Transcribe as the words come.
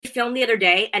filmed the other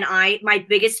day, and my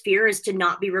biggest fear is to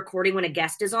not be recording when a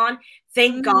guest is on.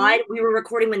 Thank God we were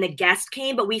recording when the guest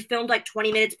came, but we filmed like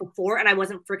 20 minutes before, and I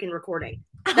wasn't freaking recording.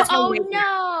 That's oh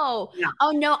no. Yeah.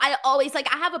 Oh no. I always I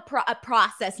have a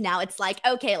process now. It's like,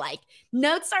 okay, like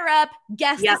notes are up,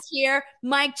 guest is here,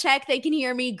 mic check, they can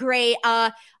hear me, great.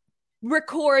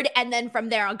 Record, and then from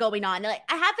there on going on. Like,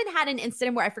 I haven't had an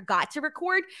incident where I forgot to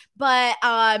record, but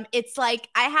it's like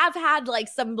I have had like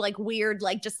some like weird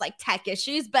like just like tech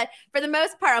issues, but for the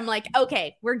most part I'm like,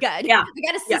 okay, we're good. Yeah, we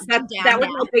got a system down. That was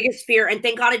my biggest fear, and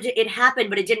thank God it happened,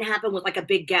 but it didn't happen with like a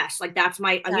big guest. Like that's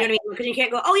my, you know what I mean? Because you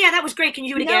can't go, oh yeah, that was great. Can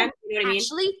you do it again? You know what I mean?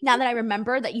 Actually, now that I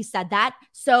remember that you said that,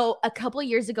 so a couple of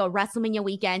years ago, Dresslemania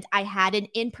weekend, I had an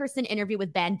in-person interview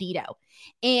with Bandito,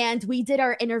 and we did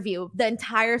our interview, the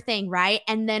entire thing, right?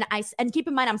 And then and keep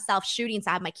in mind, I'm self-shooting,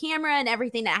 so I have my camera and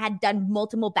everything. That I had done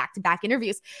multiple back-to-back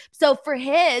interviews. So for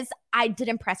his, I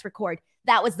didn't press record.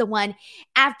 That was the one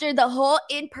after the whole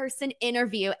in-person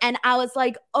interview. And I was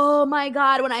like, oh my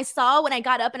God, when I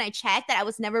got up and I checked that I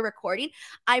was never recording,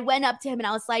 I went up to him and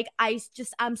I was like, I'm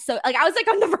so, like, I was like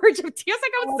on the verge of tears.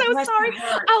 Like, I was so sorry.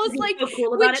 I was like, so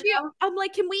cool about it, I'm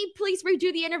like, can we please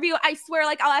redo the interview? I swear,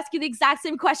 like, I'll ask you the exact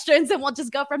same questions and we'll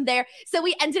just go from there. So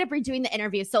we ended up redoing the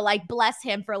interview. So like, bless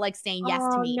him for like saying yes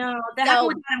to me. No, that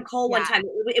happened with Adam Cole one time.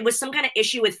 It was some kind of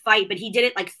issue with Fight, but he did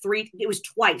it like it was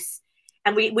twice.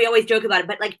 And we always joke about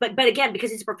it, but again, because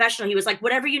he's a professional, he was like,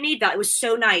 whatever you need, Val. It was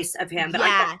so nice of him. But I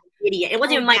felt like an idiot. It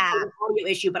wasn't even my audio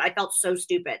issue, but I felt so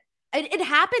stupid. It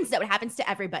happens, though. It happens to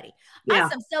everybody. Yeah.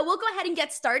 Awesome. So we'll go ahead and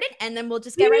get started, and then we'll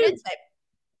just get right into it.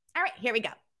 All right, here we go.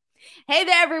 Hey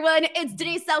there, everyone. It's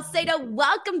Denise Salcedo.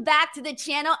 Welcome back to the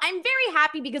channel. I'm very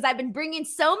happy because I've been bringing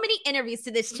so many interviews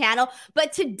to this channel.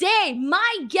 But today,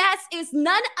 my guest is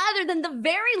none other than the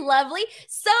very lovely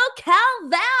SoCal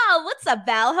Val. What's up,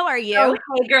 Val? How are you? Oh,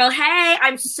 hey, girl. Hey,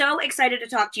 I'm so excited to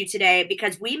talk to you today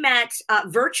because we met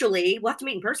virtually. We'll have to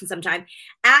meet in person sometime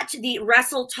at the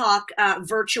Wrestle Talk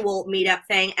virtual meetup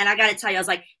thing. And I got to tell you, I was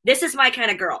like, this is my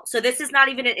kind of girl. So this is not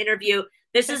even an interview.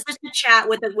 This is just a chat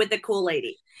with a cool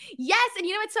lady. Yes, and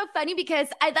you know, it's so funny because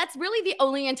that's really the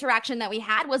only interaction that we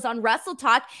had was on Wrestle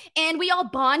Talk, and we all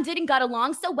bonded and got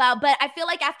along so well. But I feel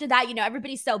like after that, you know,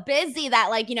 everybody's so busy that,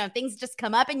 like, you know, things just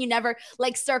come up and you never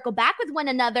like circle back with one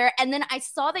another. And then I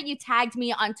saw that you tagged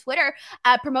me on Twitter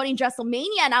promoting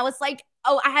Dresslemania, and I was like,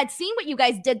 oh, I had seen what you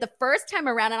guys did the first time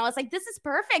around, and I was like, this is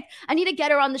perfect. I need to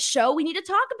get her on the show. We need to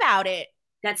talk about it.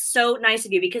 That's so nice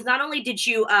of you, because not only did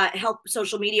you help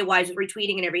social media wise with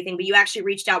retweeting and everything, but you actually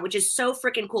reached out, which is so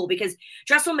freaking cool, because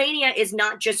Dresslemania is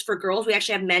not just for girls. We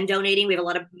actually have men donating. We have a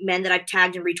lot of men that I've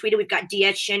tagged and retweeted. We've got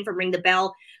DS Shin from Ring the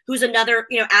Bell, who's another,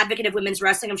 you know, advocate of women's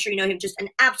wrestling. I'm sure you know him, just an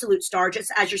absolute star,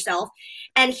 just as yourself.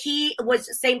 And he was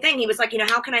the same thing. He was like, you know,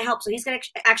 how can I help? So he's going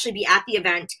to actually be at the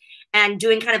event and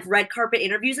doing kind of red carpet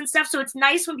interviews and stuff. So it's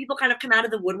nice when people kind of come out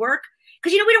of the woodwork,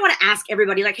 because, you know, we don't want to ask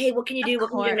everybody like, hey, what can you do? What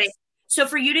can you do? So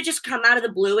for you to just come out of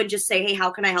the blue and just say, hey,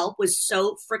 how can I help, was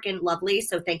so freaking lovely.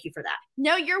 So thank you for that.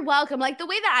 No, you're welcome. Like, the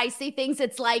way that I see things,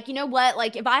 it's like, you know what?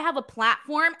 Like, if I have a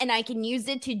platform and I can use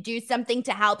it to do something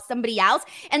to help somebody else.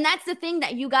 And that's the thing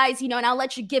that you guys, you know, and I'll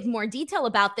let you give more detail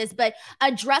about this, but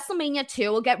Dresslemania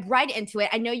 2, we'll get right into it.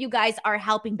 I know you guys are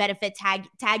helping benefit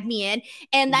tag me in,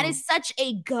 and that is such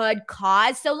a good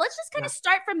cause. So let's just kind of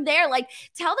start from there. Like,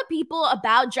 tell the people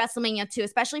about Dresslemania 2,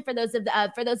 especially for those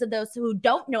of those who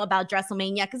don't know about Dresslemania,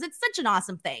 because it's such an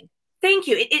awesome thing. Thank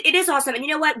you. It is awesome. And you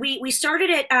know what? We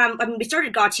started it, we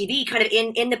started GAW TV kind of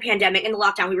in the pandemic, in the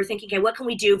lockdown. We were thinking, okay, what can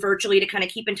we do virtually to kind of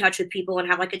keep in touch with people and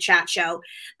have like a chat show?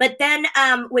 But then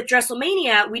with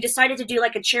Dresslemania, we decided to do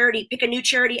like a charity, pick a new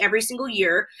charity every single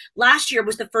year. Last year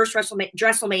was the first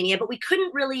Dresslemania, but we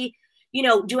couldn't really, you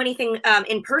know, do anything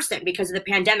in person because of the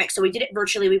pandemic. So we did it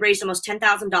virtually. We raised almost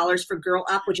 $10,000 for Girl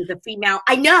Up, which is a female.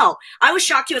 I know. I was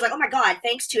shocked too. I was like, oh my God,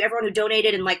 thanks to everyone who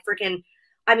donated, and like freaking,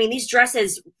 I mean, these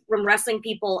dresses from wrestling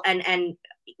people and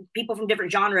people from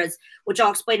different genres, which I'll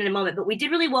explain in a moment. But we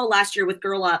did really well last year with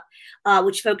Girl Up,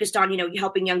 which focused on, you know,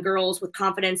 helping young girls with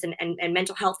confidence and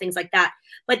mental health, things like that.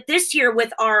 But this year,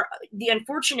 with the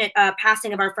unfortunate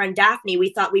passing of our friend Daphne,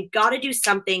 we thought we've got to do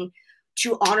something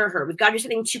to honor her. We've got to do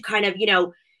something to kind of, you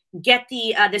know, get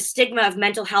the stigma of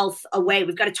mental health away.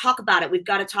 We've got to talk about it. We've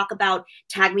got to talk about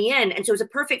Tag Me In. And so it was a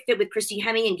perfect fit with Christy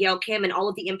Hemme and Gail Kim and all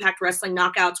of the Impact Wrestling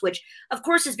knockouts, which of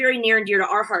course is very near and dear to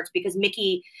our hearts, because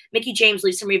Mickey James,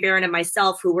 Lisa Rivera, and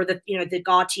myself, who were the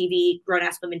GAW TV, Grown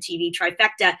Ass Women TV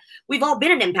trifecta, we've all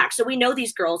been in Impact. So we know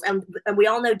these girls, and we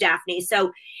all know Daphne.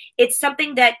 So it's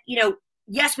something that, you know,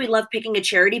 yes, we love picking a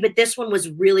charity, but this one was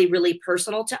really, really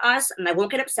personal to us. And I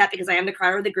won't get upset because I am the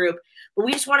crier of the group, but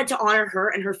we just wanted to honor her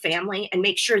and her family and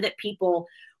make sure that people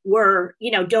were,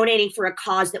 donating for a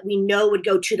cause that we know would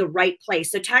go to the right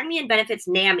place. So Tag Me In benefits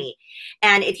NAMI.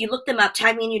 And if you look them up,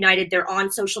 Tag Me In United, they're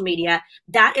on social media.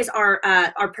 That is our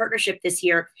partnership this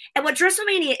year. And what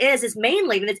Dresslemania is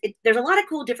mainly, there's a lot of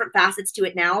cool different facets to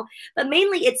it now, but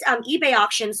mainly it's eBay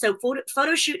auctions. So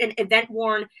photo shoot and event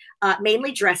worn,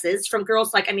 mainly dresses from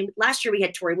girls like, last year we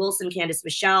had Tori Wilson, Candice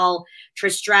Michelle,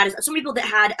 Trish Stratus, some people that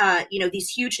had, these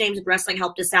huge names in wrestling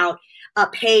helped us out.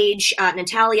 Paige,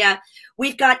 Natalia.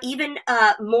 We've got even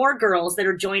more girls that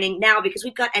are joining now because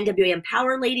we've got NWA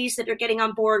Empower ladies that are getting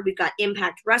on board. We've got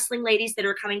Impact Wrestling ladies that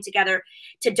are coming together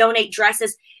to donate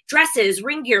dresses,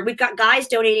 ring gear. We've got guys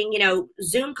donating,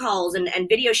 Zoom calls and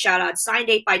video shout outs, signed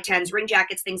 8x10s, ring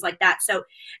jackets, things like that. So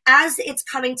as it's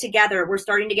coming together, we're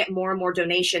starting to get more and more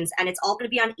donations, and it's all going to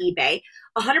be on eBay.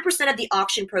 100% of the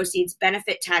auction proceeds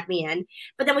benefit Tag Me In.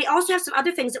 But then we also have some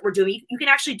other things that we're doing. You can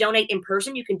actually donate in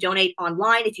person. You can donate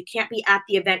online. If you can't be at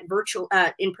the event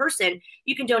in person,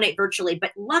 you can donate virtually.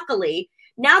 But luckily,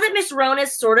 now that Miss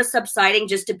Rona's sort of subsiding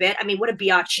just a bit, what a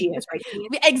biatch she is, right?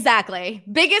 Exactly.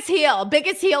 Biggest heel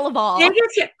of all.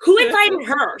 Who invited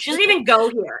her? She doesn't even go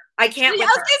here. I can't. I was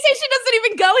going to say she doesn't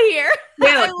even go here.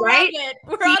 Yeah, right? It.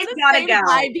 We're on the same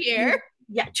vibe here.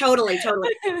 Yeah, totally.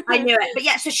 I knew it. But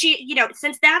yeah, so she,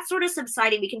 since that's sort of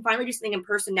subsiding, we can finally do something in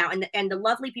person now. And the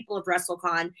lovely people of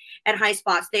WrestleCon and High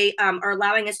Spots, they are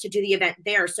allowing us to do the event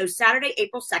there. So Saturday,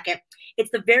 April 2nd,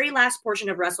 it's the very last portion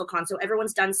of WrestleCon. So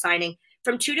everyone's done signing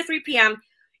from 2 to 3 p.m.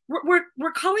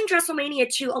 We're calling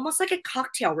Dresslemania 2 almost like a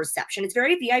cocktail reception. It's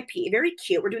very VIP, very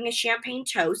cute. We're doing a champagne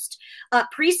toast.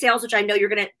 Pre-sales, which I know you're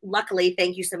going to, luckily,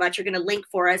 thank you so much, you're going to link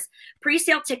for us.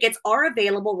 Pre-sale tickets are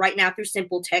available right now through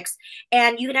Simple Tix.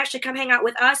 And you can actually come hang out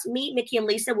with us. Me, Mickey, and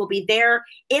Lisa will be there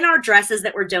in our dresses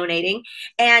that we're donating.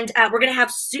 And we're going to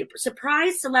have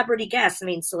surprise celebrity guests.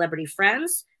 Celebrity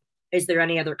friends. Is there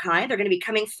any other kind? They're going to be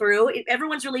coming through.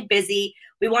 Everyone's really busy.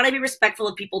 We want to be respectful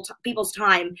of people's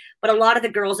time, but a lot of the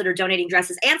girls that are donating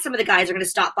dresses and some of the guys are going to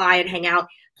stop by and hang out.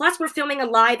 Plus, we're filming a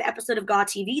live episode of GAW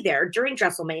TV there during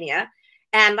Dresslemania.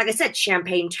 And like I said,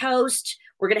 champagne toast.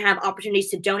 We're going to have opportunities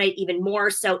to donate even more.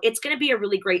 So it's going to be a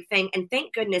really great thing. And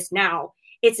thank goodness now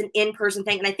it's an in-person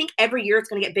thing. And I think every year it's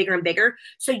going to get bigger and bigger.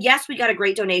 So yes, we got a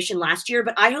great donation last year,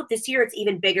 but I hope this year it's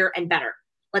even bigger and better.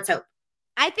 Let's hope.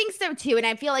 I think so too. And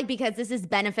I feel like because this is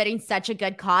benefiting such a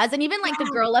good cause, and even like the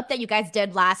Girl Up that you guys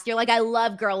did last year, like I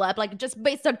love Girl Up, like just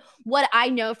based on what I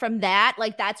know from that,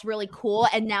 like that's really cool.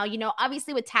 And now,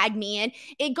 obviously with Tag Me In,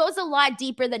 it goes a lot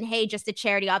deeper than, hey, just a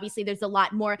charity. Obviously there's a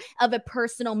lot more of a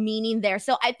personal meaning there.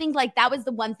 So I think like that was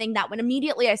the one thing that when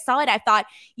immediately I saw it, I thought,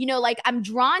 like I'm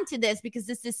drawn to this because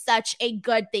this is such a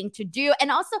good thing to do.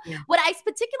 And also what I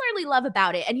particularly love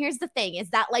about it, and here's the thing, is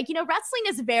that like, wrestling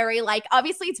is very like,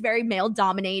 obviously it's very male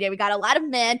dominated. We got a lot of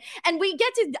men and we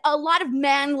get to a lot of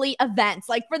manly events.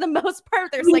 Like for the most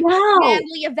part, there's like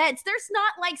manly events. There's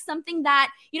not like something that,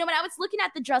 when I was looking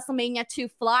at the Dresslemania 2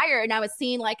 flyer and I was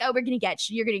seeing like, oh, you're going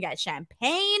to get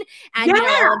champagne and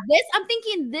all of this. I'm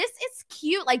thinking this is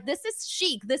cute. Like this is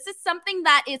chic. This is something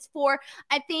that is for,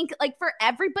 I think like for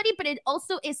everybody, but it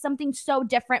also is something so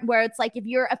different where it's like, if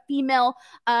you're a female,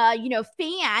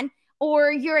 fan,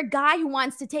 or you're a guy who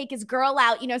wants to take his girl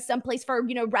out, someplace for,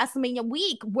 WrestleMania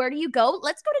week. Where do you go?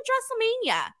 Let's go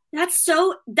to Dresslemania.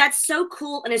 That's so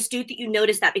cool and astute that you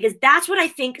noticed that, because that's what I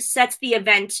think sets the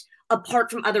event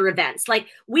apart from other events. Like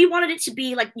we wanted it to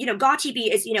be like, GAW TV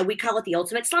is, we call it the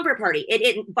ultimate slumber party.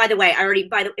 It by the way,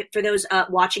 for those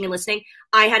watching and listening,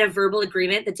 I had a verbal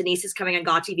agreement that Denise is coming on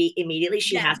GAW TV immediately.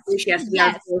 She has to be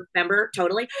on 4th member.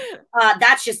 Totally.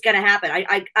 That's just going to happen.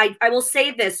 I will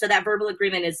save this. So that verbal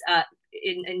agreement is,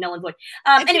 in null and void.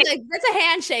 Anyway, that's a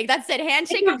handshake. That's it.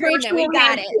 Handshake agreement. We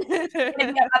got it.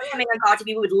 Upcoming on GAW TV,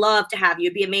 we would love to have you.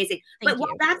 It'd be amazing. But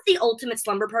while that's the ultimate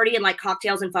slumber party and like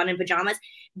cocktails and fun and pajamas,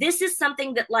 this is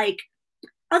something that like,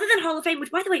 other than Hall of Fame,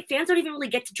 which by the way, fans don't even really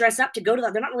get to dress up to go to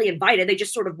that. They're not really invited. They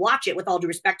just sort of watch it with all due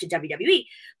respect to WWE.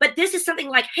 But this is something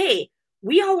like, hey,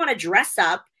 we all want to dress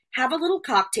up, have a little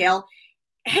cocktail,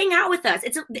 hang out with us.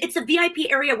 It's a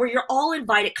VIP area where you're all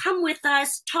invited. Come with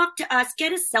us, talk to us,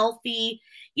 get a selfie,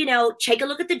 take a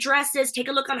look at the dresses, take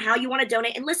a look on how you want to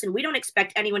donate. And listen, we don't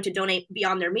expect anyone to donate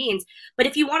beyond their means, but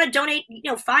if you want to donate,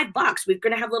 $5, we're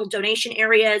going to have little donation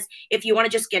areas. If you want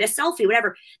to just get a selfie,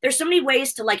 whatever, there's so many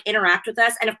ways to like interact with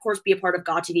us and of course be a part of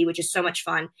GAW TV, which is so much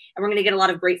fun. And we're going to get a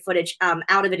lot of great footage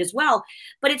out of it as well.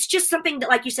 But it's just something that,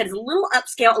 like you said, is a little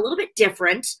upscale, a little bit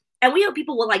different. And we hope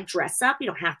people will like dress up. You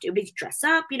don't have to, but dress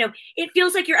up. It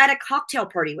feels like you're at a cocktail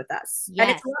party with us. Yes.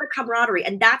 And it's a lot of camaraderie.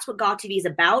 And that's what GAW TV is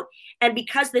about. And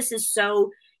because this is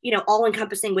so, all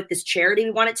encompassing with this charity,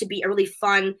 we want it to be a really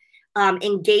fun,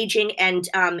 engaging and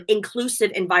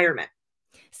inclusive environment.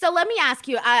 So let me ask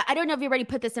you, I don't know if you already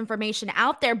put this information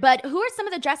out there, but who are some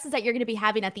of the dresses that you're going to be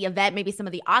having at the event? Maybe some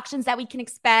of the auctions that we can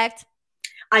expect?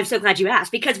 I'm so glad you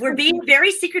asked because we're being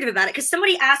very secretive about it. Because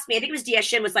somebody asked me, I think it was DS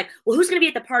Shin, was like, well, who's going to be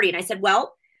at the party? And I said,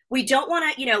 well, we don't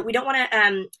want to, we don't want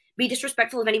to be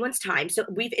disrespectful of anyone's time. So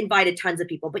we've invited tons of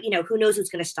people, but who knows who's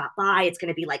going to stop by? It's going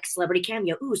to be like celebrity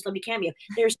cameo. Ooh, celebrity cameo.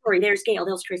 There's Tori, there's Gail,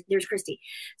 there's Christy.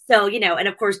 So, and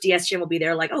of course DS Shin will be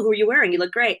there like, oh, who are you wearing? You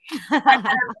look great.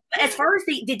 As far as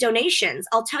the donations,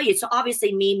 I'll tell you. So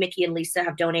obviously me, Mickey, and Lisa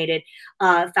have donated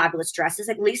fabulous dresses.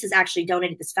 Like Lisa's actually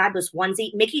donated this fabulous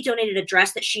onesie. Mickey donated a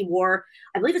dress that she wore,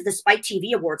 I believe it's the Spike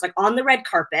TV Awards, like on the red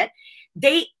carpet.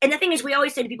 And the thing is, we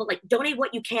always say to people, like, donate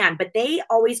what you can, but they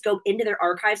always go into their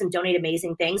archives and donate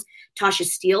amazing things. Tasha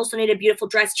Steele donated a beautiful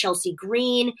dress, Chelsea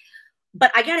Green.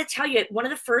 But I got to tell you, one of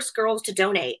the first girls to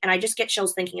donate, and I just get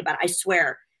chills thinking about it, I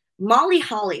swear, Molly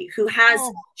Holly, who has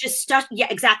just stuff. Yeah,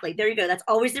 exactly. There you go. That's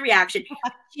always the reaction.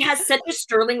 She has such a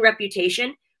sterling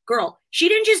reputation. Girl, she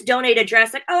didn't just donate a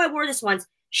dress like, oh, I wore this once.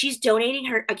 She's donating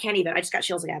her. I can't even. I just got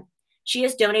chills again. She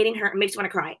is donating her. It makes me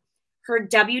want to cry. Her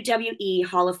WWE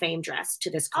Hall of Fame dress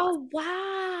to this cause. Oh,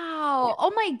 wow.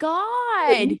 Oh, my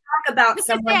God. Talk about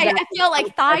someone. I feel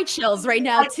like thigh chills right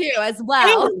now, too, as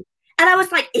well. And I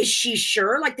was like, is she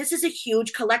sure? Like, this is a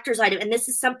huge collector's item. And this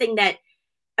is something that,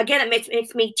 again, it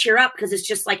makes me cheer up because it's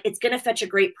just like, it's going to fetch a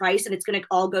great price and it's going to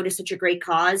all go to such a great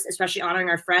cause, especially honoring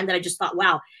our friend, that I just thought,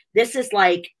 wow, this is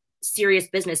like serious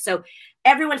business. So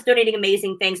everyone's donating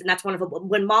amazing things. And that's wonderful. But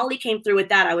when Molly came through with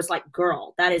that, I was like,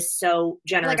 girl, that is so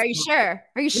generous. Like, are you sure?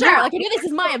 Are you sure? Yeah. Like, I know this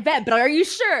is my event, but are you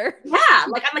sure? Yeah.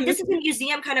 Like, I'm like, this is a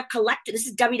museum kind of collected. This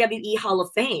is WWE Hall of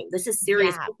Fame. This is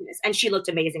serious business. And she looked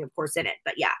amazing, of course, in it.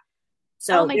 But yeah.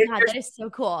 So, oh my God, that is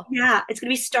so cool. Yeah, it's going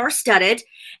to be star-studded.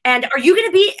 And are you going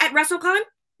to be at WrestleCon?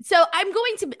 So I'm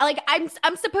going to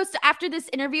I'm supposed to, after this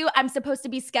interview, I'm supposed to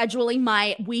be scheduling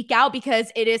my week out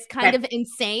because it is kind of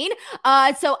insane.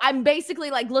 So I'm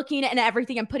basically like looking at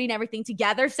everything and putting everything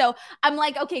together. So I'm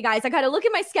like, okay, guys, I got to look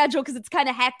at my schedule because it's kind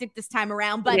of hectic this time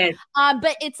around. But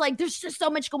but it's like there's just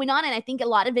so much going on, and I think a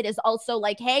lot of it is also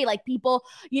like, hey, like people,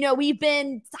 we've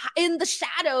been in the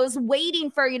shadows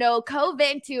waiting for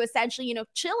COVID to essentially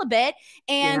chill a bit,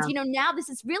 and now this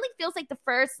is really feels like the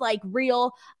first like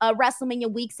real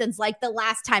WrestleMania week since like the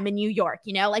last time in New York,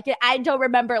 like I don't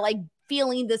remember like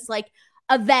feeling this like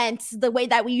event the way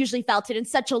that we usually felt it in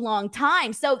such a long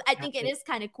time. So I think it is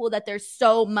kind of cool that there's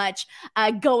so much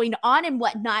going on and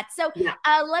whatnot. So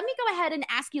let me go ahead and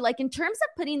ask you, like, in terms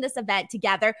of putting this event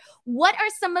together, what are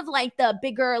some of like the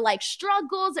bigger like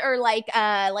struggles or like just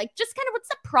kind of what's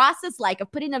the process like of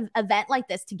putting an event like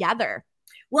this together?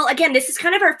 Well, again, this is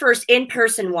kind of our first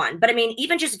in-person one, but I mean,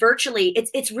 even just virtually,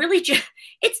 it's really just,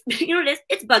 it's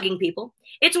bugging people.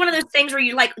 It's one of those things where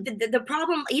you like the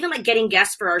problem, even like getting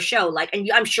guests for our show, like,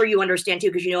 and I'm sure you understand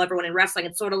too, because everyone in wrestling,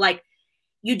 it's sort of like,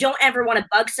 you don't ever want to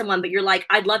bug someone, but you're like,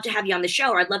 I'd love to have you on the show,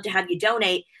 or I'd love to have you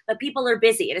donate, but people are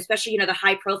busy. And especially, the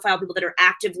high profile people that are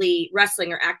actively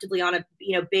wrestling or actively on a,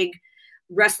 big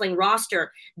wrestling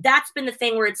roster. That's been the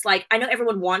thing where it's like, I know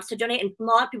everyone wants to donate, and a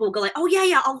lot of people will go like, oh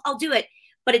yeah, I'll do it.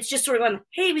 But it's just sort of going,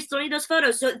 hey, we still need those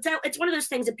photos. So it's one of those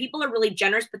things that people are really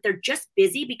generous, but they're just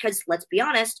busy because, let's be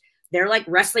honest, they're like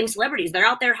wrestling celebrities. They're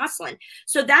out there hustling.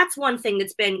 So that's one thing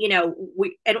that's been,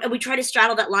 we try to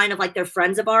straddle that line of like they're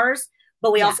friends of ours,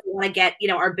 but we also want to get,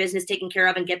 our business taken care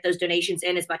of and get those donations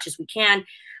in as much as we can.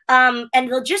 And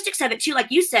the logistics of it too,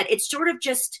 like you said, it's sort of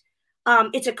just,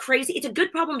 it's a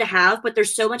good problem to have, but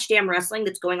there's so much damn wrestling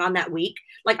that's going on that week.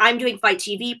 Like I'm doing Fight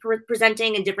TV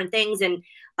presenting and different things and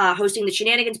hosting the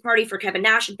shenanigans party for Kevin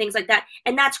Nash and things like that.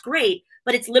 And that's great,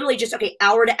 but it's literally just, okay,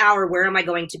 hour to hour, where am I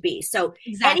going to be? So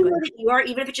anywhere that you are,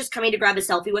 even if it's just coming to grab a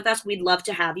selfie with us, we'd love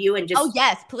to have you and just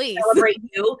please celebrate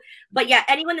you. But yeah,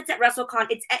 anyone that's at WrestleCon,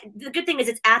 the good thing is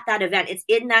it's at that event. It's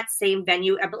in that same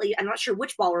venue. I'm not sure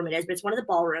which ballroom it is, but it's one of the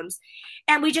ballrooms.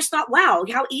 And we just thought, wow,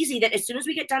 how easy that as soon as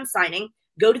we get done signing,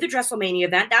 go to the Dresslemania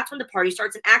event. That's when the party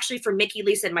starts. And actually for Mickey,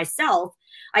 Lisa, and myself,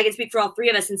 I can speak for all three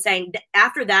of us in saying that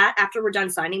after we're done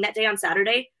signing that day on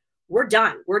Saturday, we're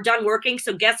done. We're done working.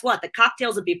 So guess what? The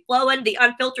cocktails will be flowing. The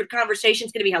unfiltered conversation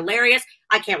is going to be hilarious.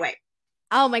 I can't wait.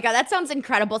 Oh my God, that sounds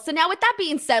incredible. So now with that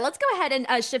being said, let's go ahead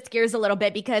and shift gears a little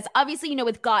bit because obviously,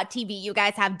 with GAW TV, you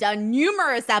guys have done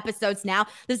numerous episodes now.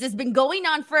 This has been going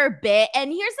on for a bit.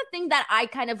 And here's the thing that I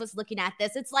kind of was looking at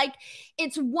this. It's like,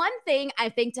 it's one thing, I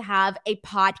think, to have a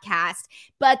podcast,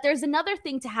 but there's another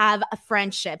thing to have a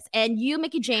friendships. And you,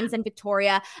 Mickey James and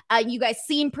Victoria, you guys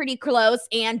seem pretty close.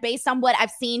 And based on what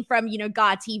I've seen from,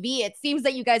 GAW TV, it seems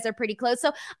that you guys are pretty close. So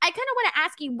I kind of want to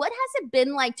ask you, what has it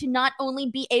been like to not only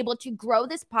be able to grow grow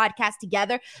this podcast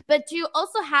together, but to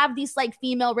also have these like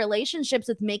female relationships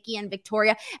with Mickey and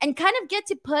Victoria and kind of get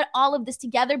to put all of this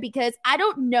together, because I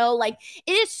don't know, like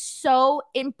it is so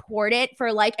important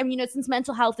for like, I mean, since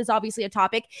mental health is obviously a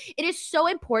topic, it is so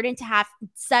important to have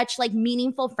such like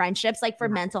meaningful friendships, like for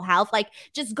mental health, like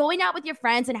just going out with your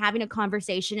friends and having a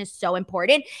conversation is so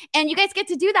important. And you guys get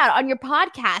to do that on your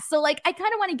podcast. So like, I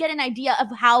kind of want to get an idea of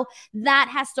how that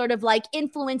has sort of like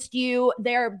influenced you,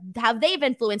 how they've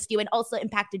influenced you and also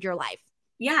impacted your life.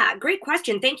 Yeah, great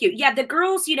question. Thank you. Yeah, the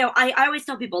girls, I always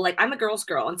tell people, like, I'm a girl's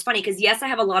girl. And it's funny because, yes, I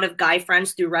have a lot of guy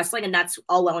friends through wrestling, and that's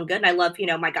all well and good. And I love,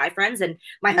 my guy friends and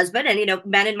my husband and,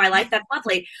 men in my life. That's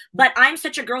lovely. But I'm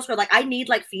such a girl's girl. Like, I need,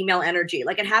 like, female energy.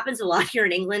 Like, it happens a lot here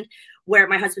in England where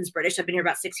my husband's British. I've been here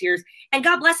about 6 years. And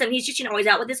God bless him. He's just, always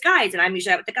out with his guys. And I'm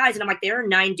usually out with the guys. And I'm like, there are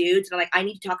 9 dudes. And I'm like, I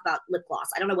need to talk about lip gloss.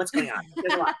 I don't know what's going on.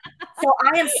 There's a lot. So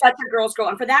I am such a girl's girl.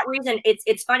 And for that reason,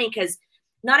 it's funny because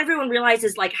not everyone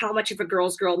realizes like how much of a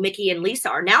girl's girl Mickey and Lisa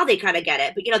are. Now they kind of get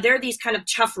it, but they're these kind of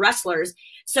tough wrestlers.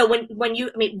 So we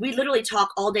literally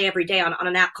talk all day, every day on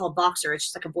an app called Boxer. It's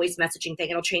just like a voice messaging thing.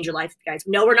 It'll change your life, guys.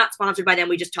 No, we're not sponsored by them.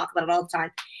 We just talk about it all the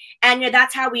time. And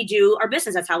that's how we do our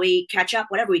business. That's how we catch up,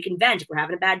 whatever. We can vent if we're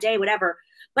having a bad day, whatever.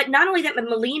 But not only that, but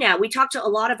Melina, we talk to a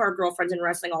lot of our girlfriends in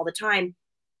wrestling all the time.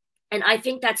 And I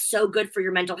think that's so good for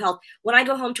your mental health. When I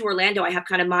go home to Orlando, I have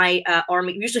kind of my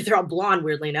army. Usually they're all blonde,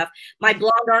 weirdly enough. My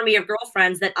blonde army of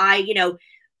girlfriends that I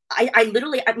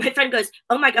literally, my friend goes,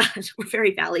 oh my God, we're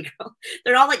very Valley girl.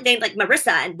 They're all like named like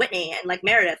Marissa and Whitney and like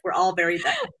Meredith. We're all very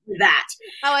that.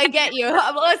 Oh, I get you.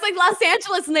 Well, it's like Los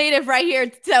Angeles native right here.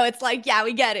 So it's like, yeah,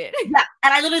 we get it. Yeah.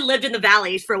 And I literally lived in the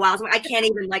valleys for a while. So I can't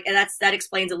even that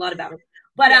explains a lot about it.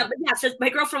 But yeah, so my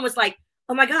girlfriend was like,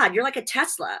 oh my God, you're like a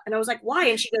Tesla. And I was like, why?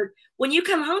 And she goes, when you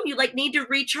come home, you like need to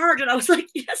recharge. And I was like,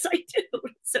 yes, I do.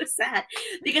 It's so sad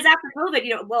because after COVID,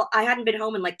 I hadn't been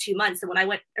home in like 2 months. And when I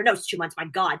went, or no, it's 2 months, my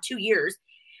God, 2 years.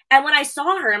 And when I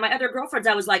saw her and my other girlfriends,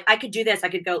 I was like, I could do this. I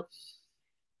could go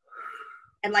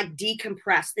and like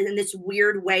decompress in this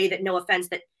weird way that, no offense,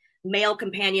 that male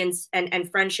companions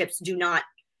and friendships do not,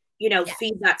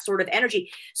 feed that sort of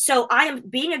energy. So I am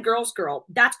being a girl's girl.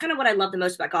 That's kind of what I love the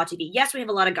most about GAW TV. Yes, we have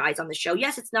a lot of guys on the show.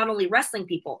 Yes, it's not only wrestling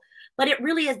people, but it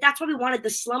really is. That's why we wanted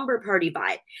the slumber party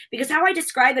vibe, because how I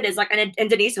describe it is like, and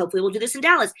Denise, hopefully we'll do this in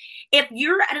Dallas. If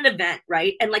you're at an event,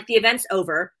 right, and like the event's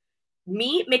over,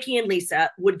 me, Mickey, and Lisa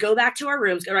would go back to our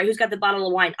rooms. All right, who's got the bottle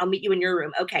of wine? I'll meet you in your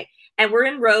room. Okay. And we're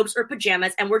in robes or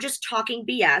pajamas, and we're just talking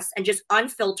BS and just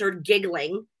unfiltered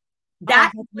giggling.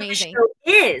 That's what the show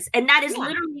is. And that is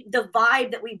literally the vibe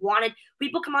that we wanted.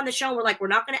 People come on the show and we're like, we're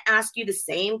not going to ask you the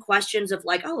same questions of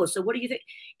like, oh, so what do you think?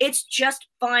 It's just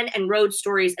fun and road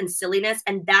stories and silliness.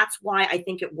 And that's why I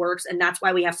think it works. And that's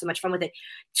why we have so much fun with it.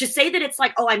 To say that it's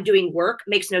like, oh, I'm doing work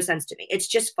makes no sense to me. It's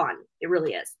just fun. It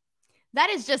really is. That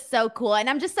is just so cool. And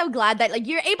I'm just so glad that like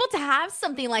you're able to have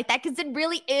something like that, because it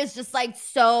really is just like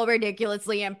so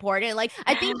ridiculously important. Like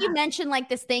I think you mentioned like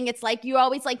this thing. It's like you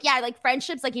always like, yeah, like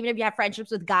friendships, like even if you have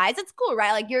friendships with guys, it's cool,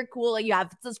 right? Like you're cool, like you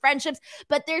have those friendships,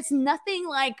 but there's nothing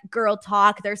like girl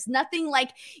talk. There's nothing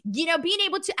like, being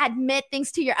able to admit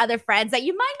things to your other friends that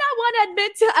you might not want to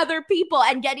admit to other people,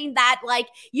 and getting that like,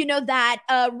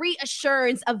 that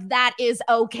reassurance of that is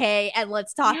okay. And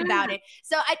let's talk about it.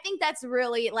 So I think that's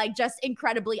really like just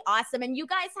incredibly awesome. And you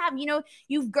guys have,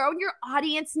 you've grown your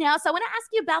audience now. So I want to ask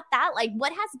you about that. Like,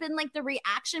 what has been like the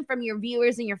reaction from your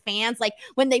viewers and your fans, like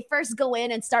when they first go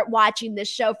in and start watching this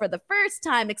show for the first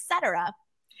time, etc.?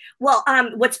 Well,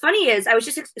 what's funny is I was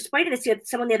just explaining this to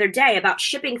someone the other day about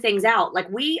shipping things out. Like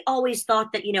we always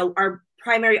thought that, our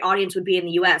primary audience would be in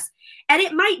the US. And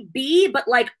it might be, but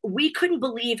like we couldn't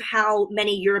believe how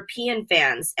many European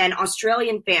fans and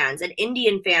Australian fans and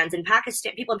Indian fans and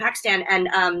people in Pakistan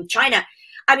and China.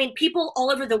 I mean, people all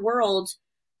over the world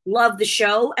love the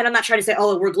show. And I'm not trying to say,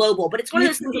 oh, we're global, but it's one of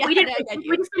those things we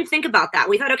just didn't think about that.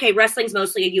 We thought, okay, wrestling's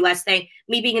mostly a US thing.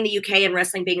 Me being in the UK and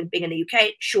wrestling being in the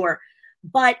UK, sure.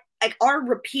 But like our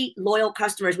repeat loyal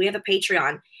customers, we have a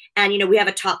Patreon. And, we have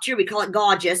a top tier, we call it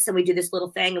Gorgeous, and we do this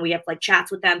little thing and we have like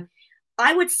chats with them.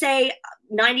 I would say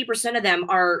 90% of them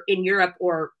are in Europe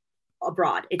or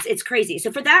abroad. It's crazy.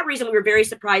 So for that reason, we were very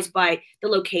surprised by the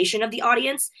location of the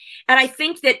audience. And I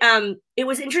think that it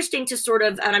was interesting to sort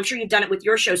of, and I'm sure you've done it with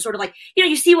your show, sort of like,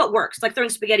 you see what works, like throwing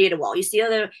spaghetti at a wall. You see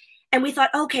and we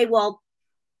thought, okay, well,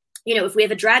 if we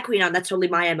have a drag queen on, that's totally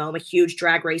my MO. I'm a huge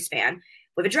Drag Race fan.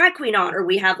 We have a drag queen on, or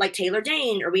we have like Taylor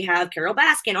Dane, or we have Carol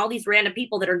Baskin, all these random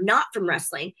people that are not from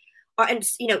wrestling, and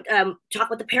talk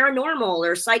about the paranormal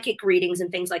or psychic readings and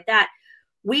things like that.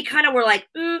 We kind of were like,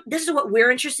 this is what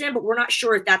we're interested in, but we're not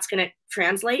sure if that's going to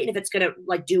translate and if it's going to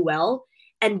like do well.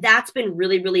 And that's been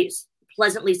really, really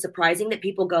pleasantly surprising that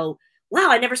people go, wow,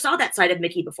 I never saw that side of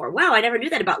Mickey before. Wow, I never knew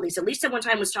that about Lisa. Lisa one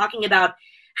time was talking about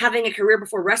having a career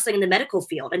before wrestling in the medical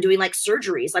field and doing like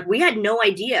surgeries. Like we had no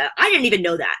idea. I didn't even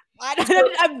know that.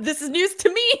 This is news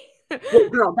to me. Well,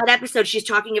 girl, that episode, she's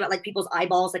talking about like people's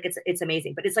eyeballs. Like it's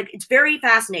amazing, but it's very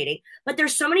fascinating. But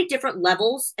there's so many different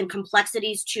levels and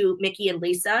complexities to Mickey and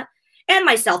Lisa and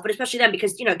myself, but especially them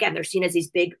because, again, they're seen as these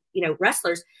big,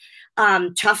 wrestlers,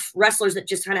 tough wrestlers that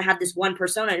just kind of have this one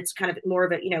persona. It's kind of more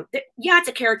of a, yeah, it's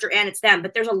a character and it's them,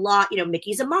 but there's a lot,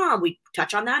 Mickey's a mom. We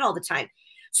touch on that all the time.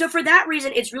 So for that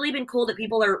reason, it's really been cool that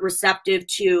people are receptive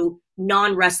to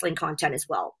non-wrestling content as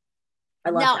well.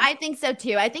 I think so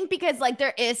too. I think because like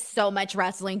there is so much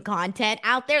wrestling content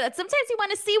out there that sometimes you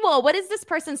want to see, well, what is this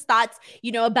person's thoughts,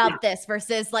 about this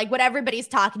versus like what everybody's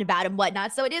talking about and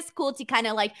whatnot. So it is cool to kind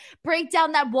of like break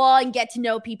down that wall and get to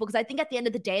know people. Cause I think at the end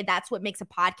of the day, that's what makes a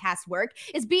podcast work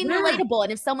is being relatable.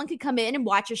 And if someone could come in and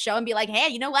watch a show and be like,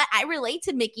 hey, you know what? I relate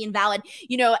to Mickey and Val and,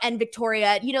 and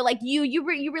Victoria, like you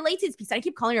relate to this piece. I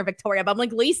keep calling her Victoria, but I'm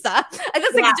like Lisa. I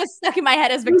just like it just stuck in my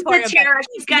head as Victoria.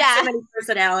 She's got so many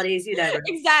personalities,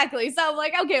 Exactly. So I'm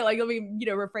like, okay, like let me,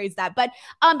 rephrase that. But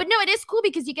no, it is cool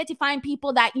because you get to find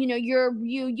people that,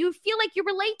 you feel like you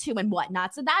relate to and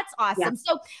whatnot. So that's awesome. Yeah.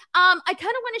 So I kind of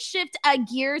want to shift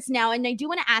gears now. And I do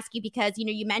want to ask you because,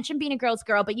 you mentioned being a girl's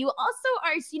girl, but you also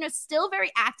are, still very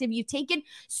active. You've taken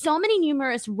so many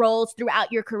numerous roles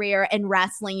throughout your career in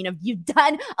wrestling. You've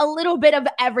done a little bit of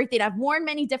everything. I've worn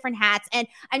many different hats. And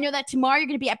I know that tomorrow you're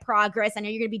going to be at Progress. I know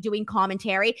you're going to be doing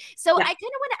commentary. So I kind of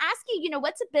want to ask you,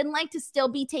 what's it been like to still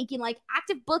be taking like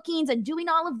active bookings and doing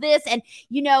all of this and,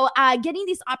 getting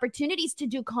these opportunities to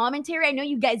do commentary. I know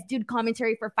you guys do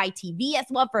commentary for Fight TV as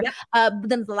well for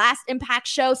the last Impact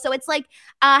show. So it's like,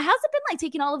 how's it been like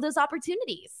taking all of those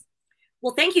opportunities?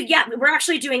 Well, thank you. Yeah, we're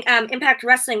actually doing Impact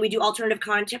Wrestling. We do alternative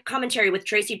commentary with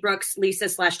Tracy Brooks, Lisa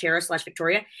 /Tara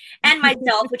 /Victoria, and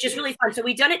myself, which is really fun. So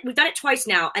we've done it twice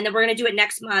now, and then we're going to do it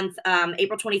next month.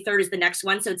 April 23rd is the next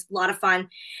one, so it's a lot of fun.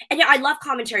 And yeah, I love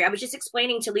commentary. I was just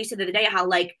explaining to Lisa the other day how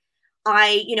like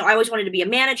I always wanted to be a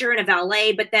manager and a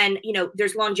valet, but then,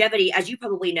 there's longevity, as you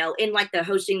probably know, in like the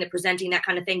hosting, the presenting, that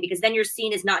kind of thing, because then you're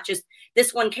seen as not just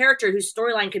this one character whose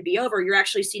storyline could be over. You're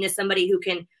actually seen as somebody who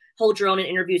can hold your own in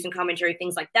interviews and commentary,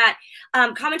 things like that.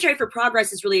 Commentary for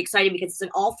Progress is really exciting because it's an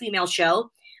all-female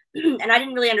show. And I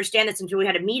didn't really understand this until we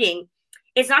had a meeting.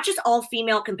 It's not just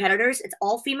all-female competitors. It's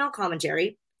all-female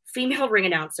commentary, female ring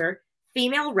announcer,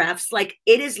 female refs. Like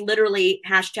it is literally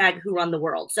 # who run the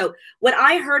world. So when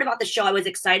I heard about the show, I was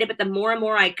excited, but the more and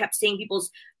more I kept seeing people's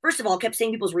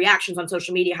reactions on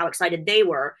social media, how excited they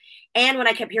were. And when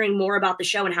I kept hearing more about the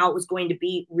show and how it was going to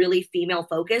be really female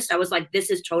focused, I was like, this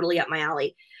is totally up my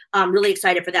alley. I'm really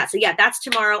excited for that. So yeah, that's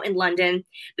tomorrow in London.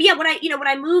 But yeah, when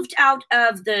I moved out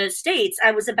of the States,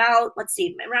 I was about,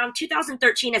 around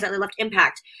 2013 as I left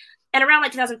Impact, and around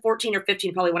like 2014 or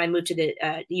 15, probably when I moved to the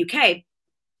UK.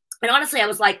 And honestly, I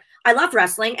was like, I love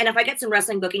wrestling. And if I get some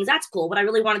wrestling bookings, that's cool. But I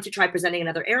really wanted to try presenting in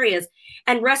other areas.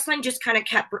 And wrestling just kind of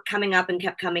kept coming up and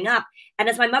kept coming up. And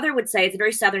as my mother would say, it's a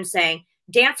very Southern saying,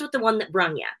 dance with the one that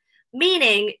brung ya.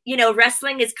 Meaning,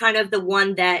 wrestling is kind of the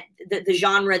one that the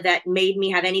genre that made me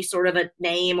have any sort of a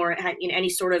name or any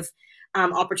sort of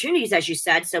opportunities, as you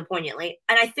said so poignantly.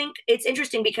 And I think it's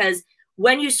interesting because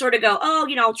when you sort of go, oh,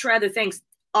 I'll try other things,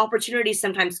 opportunities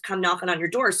sometimes come knocking on your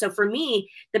door. So for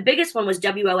me, the biggest one was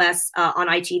WOS on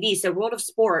ITV. So World of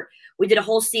Sport, we did a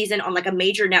whole season on like a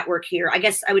major network here. I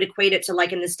guess I would equate it to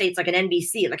like in the States, like an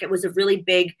NBC. Like it was a really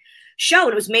big show.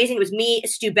 And it was amazing. It was me,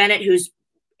 Stu Bennett, who's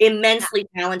immensely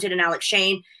talented, and Alex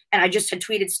Shane. And I just had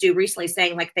tweeted Stu recently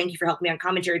saying like, thank you for helping me on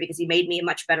commentary because he made me a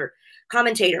much better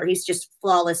commentator. He's just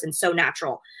flawless and so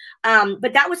natural.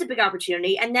 But that was a big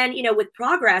opportunity. And then, with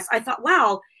Progress, I thought,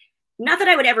 wow, not that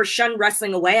I would ever shun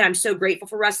wrestling away. And I'm so grateful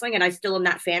for wrestling. And I still am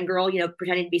that fangirl,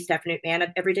 pretending to be Stephanie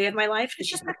McMahon every day of my life because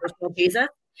she's my personal Jesus.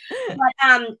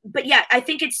 But yeah, I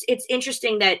think it's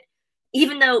interesting that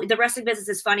even though the wrestling business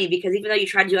is funny because even though you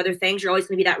try to do other things, you're always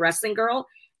going to be that wrestling girl.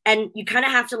 And you kind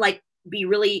of have to like be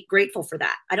really grateful for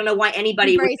that. I don't know why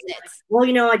anybody would think,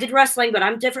 well, I did wrestling, but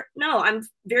I'm different. No, I'm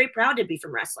very proud to be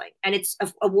from wrestling. And it's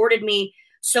awarded me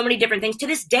so many different things. To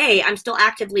this day, I'm still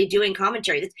actively doing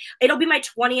commentary. It'll be my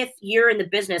 20th year in the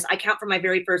business. I count from my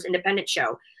very first independent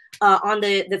show on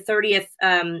the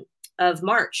 30th of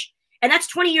March. And that's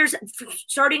 20 years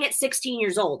starting at 16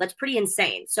 years old. That's pretty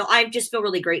insane. So I just feel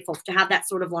really grateful to have that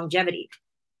sort of longevity.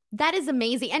 That is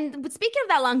amazing. And speaking of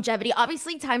that longevity,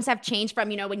 obviously times have changed from,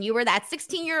 when you were that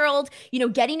 16-year-old,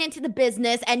 getting into the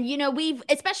business. And, we've,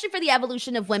 especially for the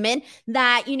evolution of women,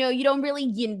 that, you don't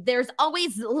really, there's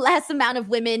always less amount of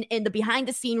women in the behind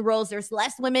the scene roles. There's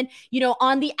less women,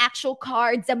 on the actual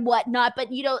cards and whatnot. But,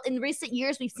 in recent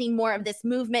years, we've seen more of this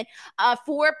movement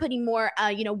for putting more,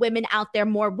 women out there,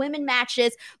 more women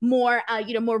matches, more,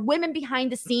 more women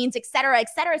behind the scenes, et cetera, et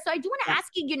cetera. So I do want to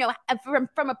ask you,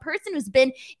 from a person who's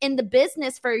been in the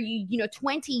business for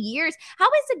 20 years, how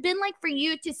has it been like for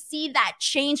you to see that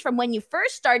change from when you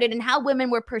first started and how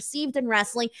women were perceived in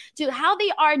wrestling to how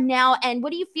they are now? And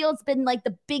what do you feel has been like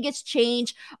the biggest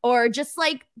change, or just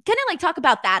like kind of like talk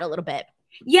about that a little bit?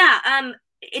 Yeah,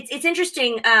 it's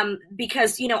interesting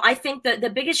because I think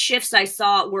the biggest shifts I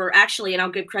saw were actually, and I'll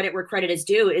give credit where credit is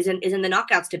due, is in the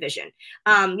knockouts division.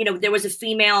 There was a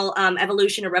female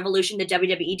evolution or revolution that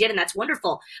WWE did, and that's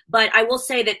wonderful. But I will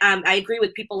say that I agree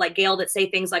with people like GAW that say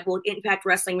things like, well, Impact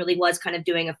Wrestling really was kind of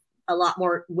doing a lot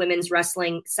more women's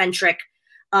wrestling centric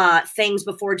things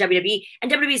before WWE,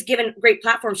 and WWE's given great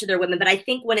platforms to their women. But I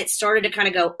think when it started to kind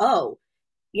of go, oh,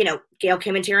 Gail,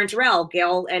 Kim, and Taryn Terrell,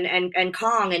 Gail and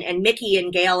Kong and Mickey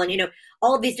and Gail, and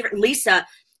all of these different Lisa.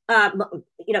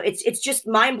 It's just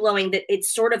mind blowing that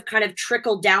it's sort of kind of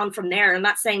trickled down from there. I'm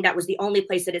not saying that was the only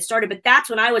place that it started, but that's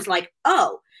when I was like,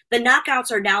 oh, the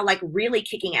knockouts are now like really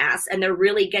kicking ass, and they're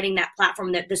really getting that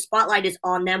platform that the spotlight is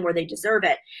on them where they deserve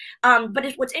it.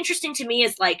 But what's interesting to me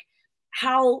is like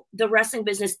how the wrestling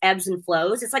business ebbs and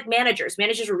flows. It's like managers.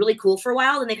 Managers were really cool for a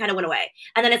while, and they kind of went away.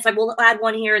 And then it's like, we'll add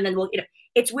one here, and then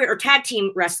it's weird. Or tag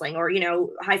team wrestling, or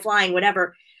high flying,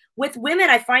 whatever. With women,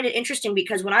 I find it interesting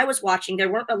because when I was watching,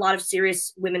 there weren't a lot of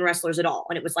serious women wrestlers at all,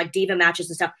 and it was like diva matches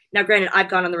and stuff. Now, granted, I've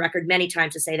gone on the record many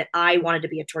times to say that I wanted to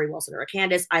be a Tori Wilson or a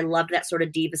Candice. I loved that sort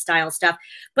of diva style stuff.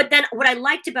 But then what I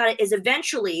liked about it is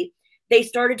eventually they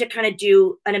started to kind of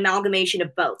do an amalgamation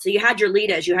of both. So you had your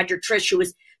Litas, you had your Trish,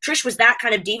 Trish was that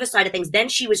kind of diva side of things. Then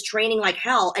she was training like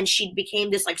hell, and she became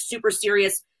this like super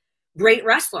serious, great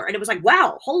wrestler. And it was like,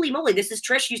 wow, holy moly, this is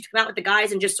Trish. She used to come out with the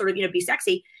guys and just sort of, be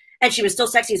sexy. And she was still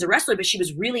sexy as a wrestler, but she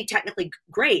was really technically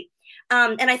great.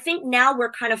 And I think now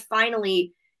we're kind of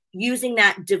finally using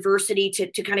that diversity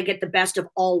to kind of get the best of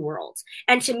all worlds.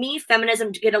 And to me,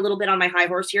 feminism, to get a little bit on my high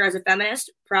horse here as a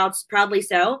feminist, proudly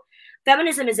so,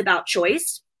 feminism is about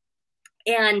choice.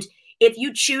 And if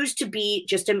you choose to be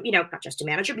not just a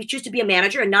manager, but you choose to be a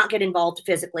manager and not get involved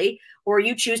physically, or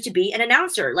you choose to be an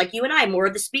announcer like you and I, more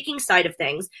of the speaking side of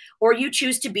things, or you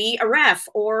choose to be a ref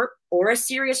or a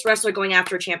serious wrestler going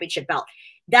after a championship belt,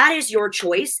 that is your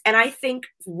choice. And I think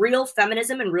real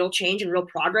feminism and real change and real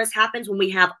progress happens when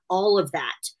we have all of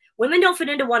that. Women don't fit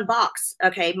into one box,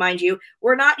 okay, mind you.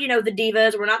 We're not, the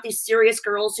divas. We're not these serious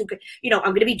girls who could, I'm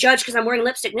going to be judged because I'm wearing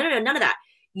lipstick. No, none of that.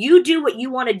 You do what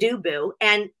you want to do, boo.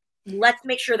 And let's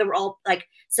make sure that we're all like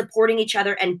supporting each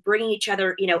other and bringing each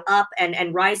other, up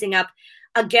and rising up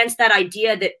against that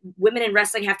idea that women in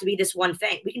wrestling have to be this one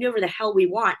thing. We can do whatever the hell we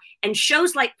want. And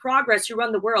shows like Progress, who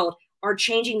run the world, are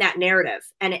changing that narrative.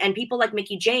 And people like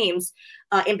Mickie James,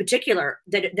 in particular,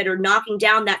 that are knocking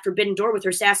down that forbidden door with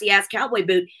her sassy ass cowboy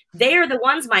boot. They are the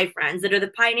ones, my friends, that are the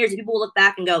pioneers. People will look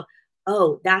back and go,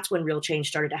 oh, that's when real change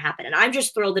started to happen. And I'm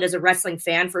just thrilled that as a wrestling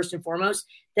fan, first and foremost,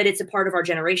 that it's a part of our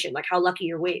generation. Like, how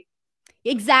lucky are we?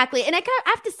 Exactly. And I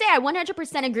have to say, I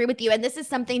 100% agree with you. And this is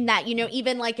something that,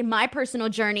 even like in my personal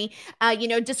journey,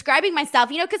 describing myself,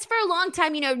 because for a long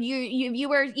time,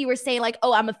 you were saying like,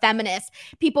 oh, I'm a feminist.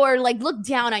 People are like, look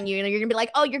down on you. You're going to be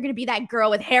like, oh, you're going to be that girl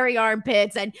with hairy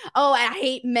armpits and, oh, I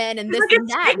hate men and this and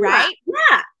that, right?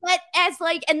 Yeah. But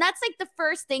and that's like the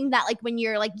first thing that like when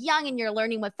you're like young and you're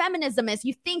learning what feminism is,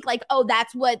 you think like, oh,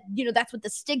 that's what the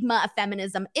stigma of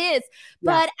feminism is.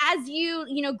 But as you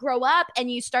grow up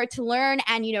and you start to learn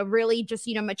and, really just,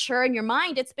 mature in your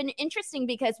mind, it's been interesting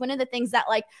because one of the things that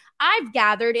like I've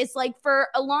gathered is like for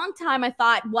a long time, I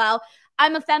thought, well,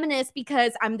 I'm a feminist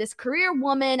because I'm this career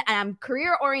woman and I'm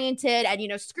career oriented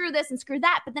and, screw this and screw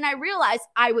that. But then I realized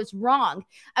I was wrong.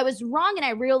 And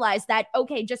I realized that,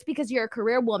 okay, just because you're a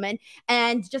career woman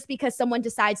and just because someone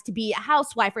decides to be a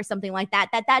housewife or something like that,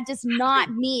 that does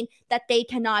not mean that they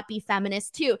cannot be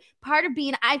feminist too. Part of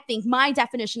being, I think my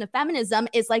definition of feminism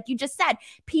is like you just said,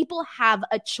 people have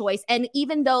a choice. And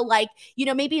even though like,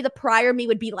 maybe the prior me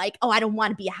would be like, oh, I don't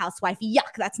want to be a housewife.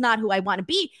 Yuck, that's not who I want to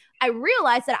be. I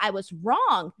realized that I was wrong.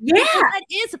 wrong. Yeah. Because that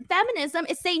is feminism,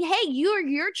 is saying, hey, you're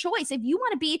your choice. If you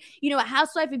want to be, a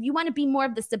housewife, if you want to be more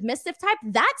of the submissive type,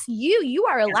 that's you. You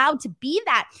are allowed to be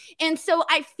that. And so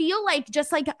I feel like,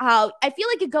 just like how I feel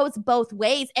like it goes both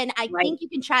ways. And I think you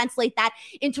can translate that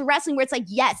into wrestling, where it's like,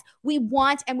 yes, we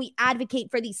want and we advocate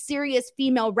for these serious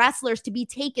female wrestlers to be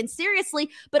taken seriously,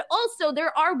 but also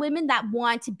there are women that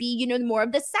want to be, more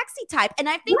of the sexy type. And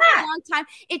I think for a long time,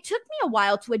 it took me a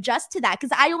while to adjust to that,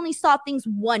 because I only saw things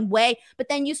one way. But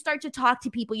then you start to talk to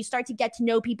people, you start to get to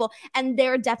know people and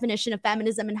their definition of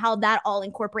feminism and how that all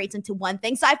incorporates into one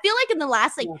thing. So I feel like in the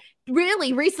last,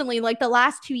 really recently, like the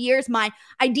last 2 years, my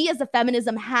ideas of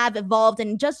feminism have evolved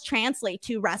and just translate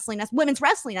to wrestling, as women's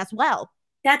wrestling as well.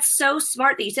 That's so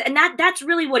smart that you said, and that's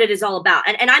really what it is all about.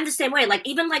 And I'm the same way. Like,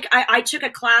 even like I took a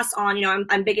class on,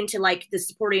 I'm big into like the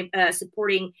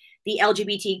supporting the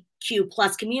LGBTQ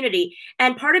plus community.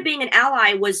 And part of being an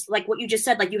ally was like what you just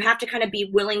said, like you have to kind of be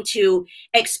willing to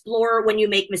explore when you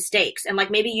make mistakes. And like,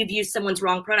 maybe you've used someone's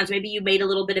wrong pronouns, maybe you made a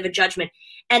little bit of a judgment.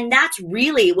 And that's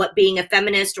really what being a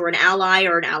feminist or an ally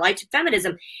to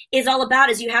feminism is all about,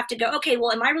 is you have to go, okay,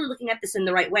 well, am I really looking at this in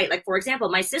the right way? Like, for example,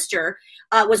 my sister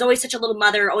was always such a little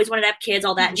mother, always wanted to have kids,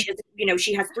 all that. And she has,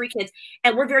 she has 3 kids,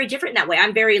 and we're very different in that way.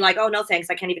 I'm very like, oh, no, thanks.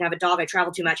 I can't even have a dog. I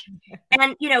travel too much.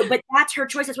 And, but that's her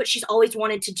choice. That's what she's always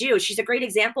wanted to do. She's a great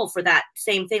example for that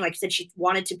same thing. Like you said, she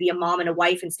wanted to be a mom and a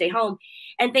wife and stay home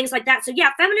and things like that. So yeah,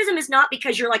 feminism is not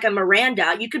because you're like a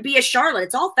Miranda. You could be a Charlotte.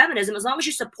 It's all feminism as long as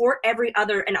you support every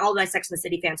other, and all my Sex and the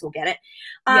City fans will get it.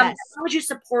 As long as you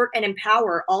support and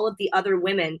empower all of the other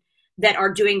women that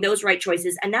are doing those right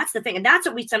choices. And that's the thing. And that's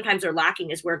what we sometimes are lacking,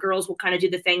 is where girls will kind of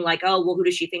do the thing like, oh, well, who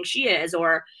does she think she is?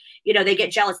 Or, they get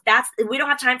jealous. We don't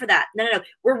have time for that. No.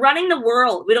 We're running the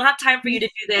world. We don't have time for you to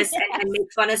do this and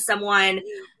make fun of someone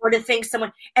or to think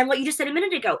someone. And what you just said a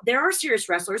minute ago, there are serious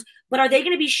wrestlers, but are they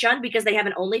going to be shunned because they have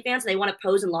an OnlyFans and they want to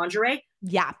pose in lingerie?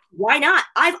 Yeah. Why not?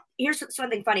 Here's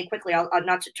something funny quickly. I'll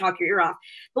not to talk your ear off,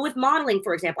 but with modeling,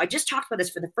 for example, I just talked about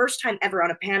this for the first time ever on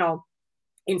a panel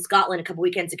in Scotland a couple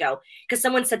weekends ago, because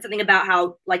someone said something about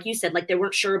how, like you said, like they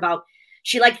weren't sure about,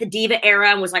 she liked the diva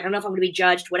era and was like, I don't know if I'm going to be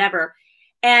judged, whatever.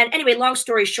 And anyway, long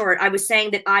story short, I was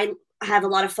saying that I have a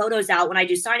lot of photos out when I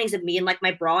do signings of me in like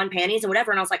my bra and panties and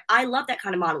whatever. And I was like, I love that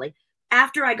kind of modeling.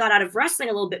 After I got out of wrestling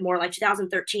a little bit more, like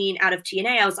 2013 out of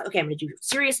TNA, I was like, okay, I'm going to do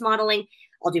serious modeling.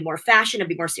 I'll do more fashion. I'll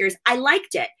be more serious. I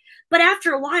liked it. But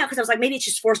after a while, because I was like, maybe it's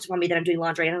just forced upon me that I'm doing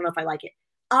lingerie. I don't know if I like it.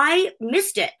 I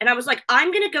missed it. And I was like,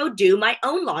 I'm going to go do my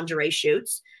own lingerie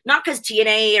shoots, not because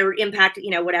TNA or Impact,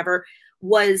 whatever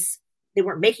was, they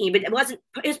weren't making it, but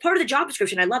it was part of the job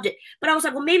description. I loved it. But I was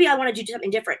like, well, maybe I want to do something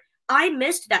different. I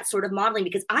missed that sort of modeling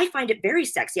because I find it very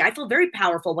sexy. I feel very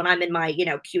powerful when I'm in my,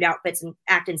 cute outfits and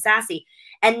acting sassy.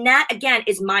 And that, again,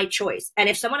 is my choice. And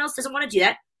if someone else doesn't want to do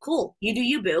that, cool. You do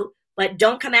you, boo. But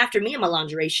don't come after me in my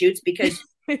lingerie shoots, because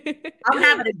I'm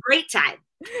having a great time.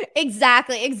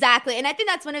 Exactly. And I think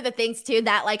that's one of the things too,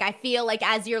 that like I feel like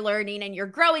as you're learning and you're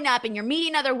growing up and you're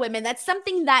meeting other women, that's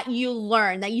something that you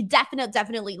learn, that you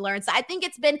definitely learn. So I think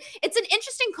it's an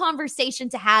interesting conversation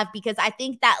to have, because I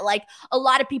think that like a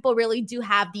lot of people really do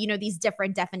have these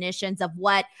different definitions of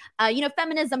what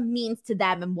feminism means to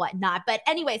them and whatnot. But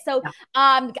anyway, so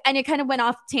and it kind of went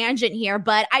off tangent here,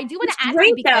 but I do want to ask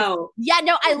you, because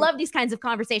I love these kinds of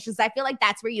conversations. I feel like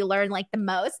that's where you learn like the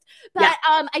most. But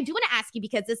I do want to ask you,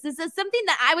 because this is something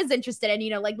that I was interested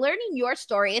in, like learning your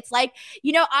story. It's like,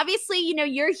 obviously,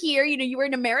 you're here, you were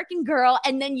an American girl,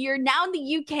 and then you're now in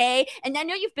the UK, and I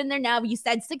know you've been there now, you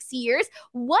said 6 years.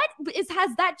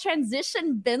 Has that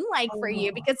transition been like for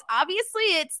you? Because obviously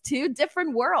it's 2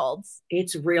 different worlds.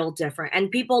 It's real different.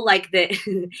 And people like the,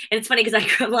 and it's funny because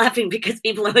I'm laughing because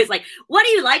people are always like, what do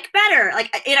you like better?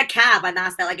 Like in a cab, I'm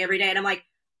asked that like every day. And I'm like,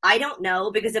 I don't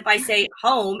know, because if I say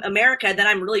home, America, then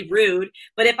I'm really rude.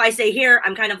 But if I say here,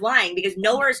 I'm kind of lying, because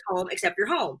nowhere is home except your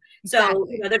home. So,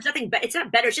 there's nothing, it's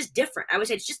not better. It's just different. I would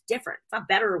say it's just different. It's not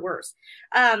better or worse.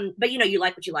 But, you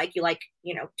like what you like. You like,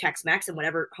 Tex-Mex and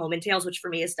whatever home entails, which for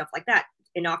me is stuff like that.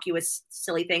 Innocuous,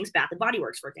 silly things, Bath and Body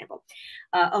Works, for example.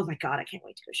 Oh my God, I can't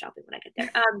wait to go shopping when I get there.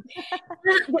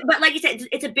 But like you said,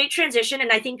 it's a big transition.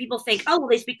 And I think people think, oh, well,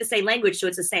 they speak the same language, so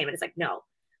it's the same. And it's like, no.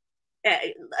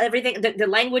 Everything, the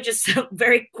language is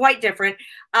quite different.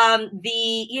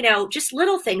 Just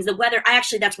little things, the weather.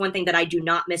 That's one thing that I do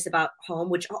not miss about home,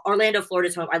 which Orlando,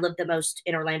 Florida's home. I live the most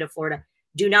in Orlando, Florida.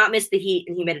 Do not miss the heat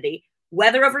and humidity.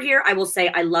 Weather over here, I will say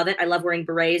I love it. I love wearing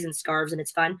berets and scarves, and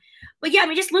it's fun. But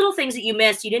yeah, just little things that you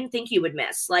miss, you didn't think you would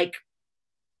miss, like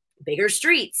bigger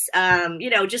streets,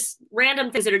 just random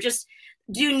things that are just,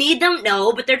 do you need them?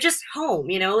 No, but they're just home,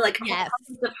 like yes.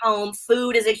 Of home.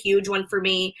 Food is a huge one for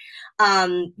me.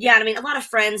 Yeah, and I mean, a lot of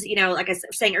friends, you know, like I was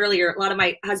saying earlier, a lot of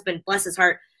my husband, bless his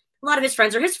heart, a lot of his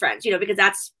friends are his friends, you know,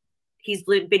 because he's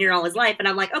been here all his life. And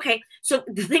I'm like, okay, so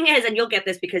the thing is, and you'll get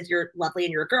this because you're lovely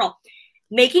and you're a girl,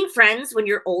 making friends when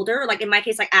you're older, like in my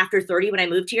case, like after 30, when I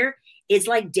moved here, is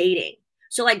like dating.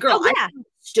 So like, girl, Oh, yeah. I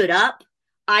stood up.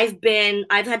 I've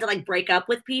had to like break up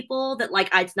with people that like,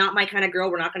 it's not my kind of girl.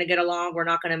 We're not going to get along. We're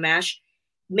not going to mesh.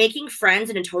 Making friends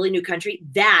in a totally new country,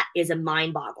 that is a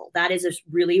mind boggle. That is a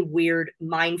really weird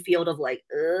minefield of like,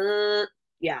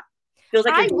 yeah. Feels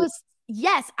like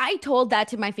Yes, I told that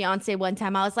to my fiance one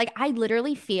time. I was like, I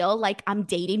literally feel like I'm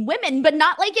dating women, but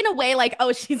not like in a way like,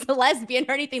 oh, she's a lesbian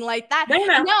or anything like that.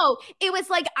 No, it was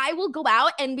like I will go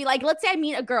out and be like, let's say I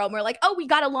meet a girl and we're like, oh, we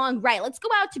got along, right? Let's go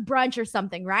out to brunch or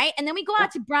something, right? And then we go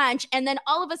out to brunch, and then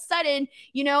all of a sudden,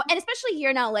 you know, and especially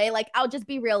here in LA, like I'll just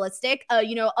be realistic.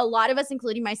 You know, a lot of us,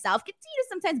 including myself, continue to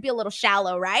sometimes be a little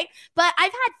shallow, right? But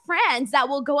I've had friends that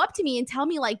will go up to me and tell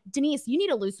me, like, Denise, you need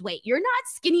to lose weight. You're not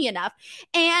skinny enough.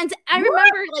 And I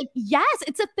remember, like, yes,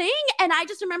 it's a thing. And I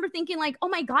just remember thinking, like, oh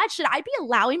my God, should I be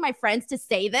allowing my friends to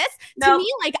say this? To me,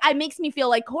 like, it makes me feel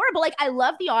like horrible. Like, I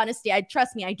love the honesty.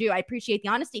 Trust me, I do. I appreciate the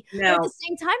honesty. But at the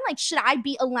same time, like, should I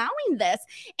be allowing this?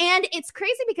 And it's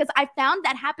crazy because I found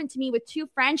that happened to me with 2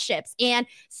 friendships. And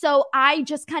so I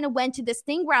just kind of went to this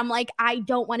thing where I'm like, I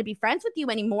don't want to be friends with you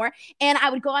anymore. And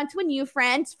I would go on to a new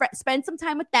friend, spend some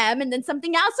time with them, and then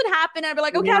something else would happen. I'd be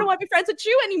like, okay, I don't want to be friends with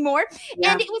you anymore.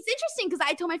 And it was interesting because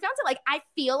I told my fiance, like, I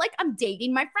feel like I'm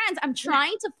dating my friends. I'm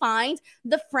trying to find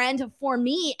the friend for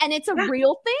me, and it's a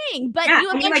real thing. But you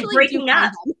eventually like breaking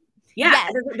up. Yeah,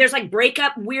 yes. There's like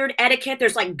breakup, weird etiquette.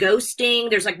 There's like ghosting.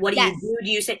 There's like, what do you do?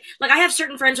 Do you say, like, I have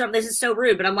certain friends where this is so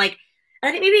rude, but I'm like, I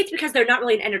think maybe it's because they're not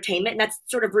really in entertainment, and that's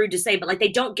sort of rude to say, but like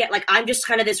they don't get, like, I'm just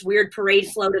kind of this weird parade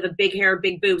float of a big hair,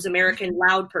 big boobs, American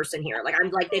loud person here. Like, I'm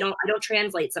like, I don't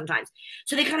translate sometimes.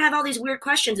 So they kind of have all these weird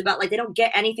questions about, like, they don't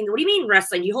get anything. What do you mean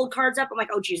wrestling? You hold cards up? I'm like,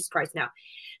 oh, Jesus Christ, no.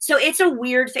 So it's a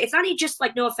weird thing. It's not just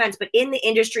like, no offense, but in the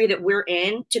industry that we're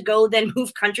in, to go then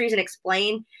move countries and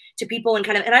explain to people and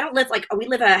kind of, and I don't live, like, we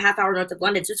live a half hour north of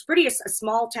London. So it's pretty a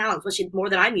small town, especially more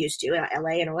than I'm used to,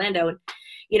 LA and Orlando and,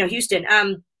 you know,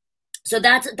 Houston. So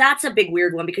that's a big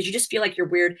weird one because you just feel like you're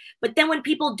weird. But then when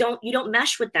people you don't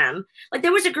mesh with them. Like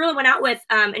there was a girl I went out with,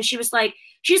 and she was like,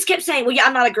 she just kept saying, well, yeah,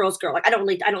 I'm not a girl's girl. Like I don't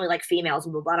really like females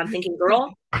and blah, blah. I'm thinking,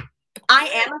 girl, I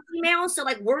am a female. So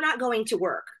like, we're not going to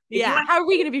work. Yeah. How are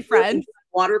we going to be friends?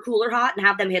 Water cooler hot and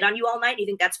have them hit on you all night. You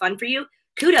think that's fun for you?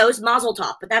 Kudos, mazel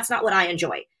tov. But that's not what I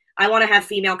enjoy. I want to have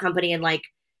female company and like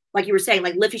you were saying,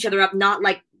 like lift each other up, not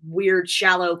like weird,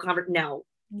 shallow no.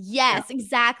 Yes,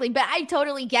 exactly. But I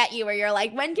totally get you where you're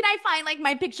like, when can I find like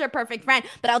my picture perfect friend?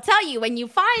 But I'll tell you, when you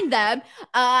find them,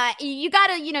 you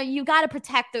gotta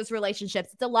protect those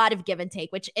relationships. It's a lot of give and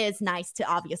take, which is nice to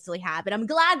obviously have. And I'm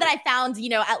glad that I found,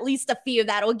 at least a few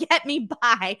that'll get me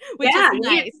by, which is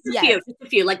nice. Just a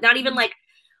few, like not even like,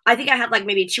 I think I had like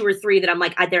maybe 2 or 3 that I'm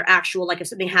like, they're actual, like if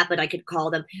something happened, I could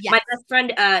call them. Yes. My best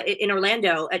friend in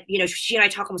Orlando, she and I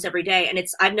talk almost every day. And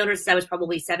I've noticed I was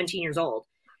probably 17 years old.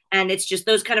 And it's just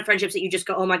those kind of friendships that you just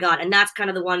go, oh my God. And that's kind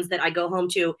of the ones that I go home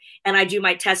to and I do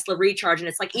my Tesla recharge. And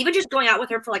it's like, even just going out with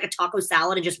her for like a taco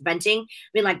salad and just venting,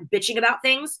 like bitching about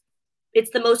things.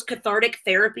 It's the most cathartic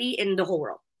therapy in the whole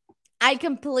world. I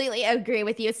completely agree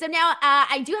with you. So now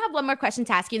I do have one more question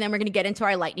to ask you, and then we're going to get into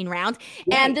our lightning round.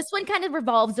 Yay. And this one kind of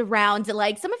revolves around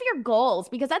like some of your goals,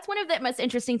 because that's one of the most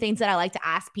interesting things that I like to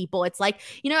ask people. It's like,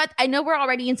 I know we're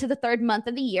already into the 3rd month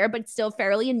of the year, but it's still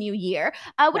fairly a new year.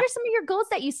 What are some of your goals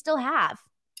that you still have?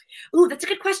 Ooh, that's a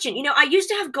good question. I used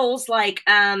to have goals like,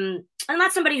 I'm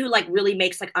not somebody who like really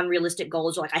makes like unrealistic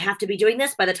goals or like I have to be doing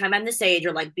this by the time I'm this age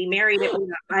or like be married.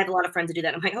 I have a lot of friends that do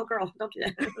that. I'm like, oh girl, don't do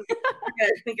that.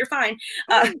 You're fine.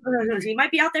 You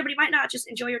might be out there, but you might not. Just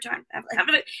enjoy your time. Have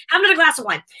another glass of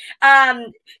wine.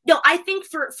 No, I think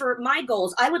for my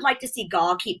goals, I would like to see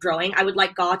GAW keep growing. I would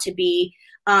like GAW to be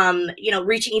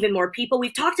reaching even more people.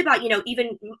 We've talked about,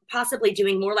 even possibly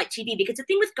doing more like TV, because the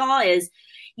thing with GAW is,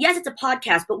 yes, it's a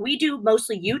podcast, but we do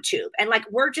mostly YouTube. And like,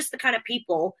 we're just the kind of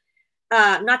people,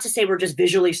 not to say we're just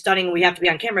visually stunning and we have to be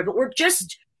on camera, but we're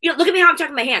just, look at me how I'm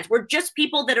talking my hands. We're just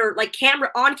people that are like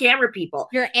on camera people.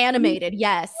 You're animated.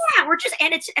 Yes. Yeah. We're just,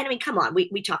 and I mean, come on,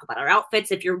 we talk about our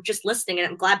outfits if you're just listening, and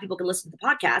I'm glad people can listen to the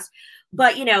podcast,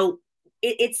 but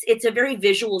it's a very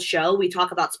visual show. We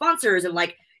talk about sponsors and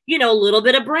like, a little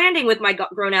bit of branding with my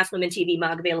Grown Ass Women TV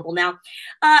mug available now.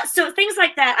 So things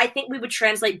like that, I think we would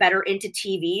translate better into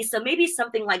TV. So maybe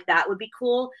something like that would be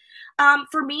cool.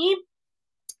 For me,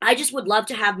 I just would love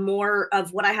to have more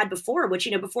of what I had before, which,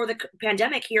 before the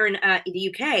pandemic here in the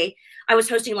UK, I was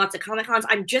hosting lots of Comic Cons.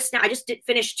 I just did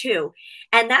finish two.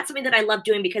 And that's something that I love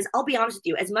doing because I'll be honest with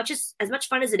you, as much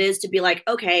fun as it is to be like,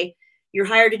 okay, you're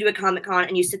hired to do a Comic Con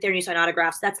and you sit there and you sign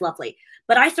autographs. That's lovely.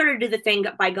 But I started to do the thing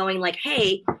by going like,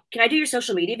 hey, can I do your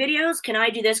social media videos? Can I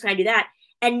do this? Can I do that?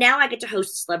 And now I get to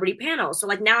host a celebrity panel. So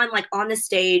like now I'm like on the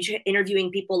stage interviewing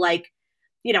people like,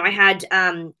 I had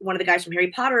one of the guys from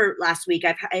Harry Potter last week.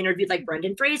 I interviewed like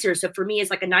Brendan Fraser. So for me as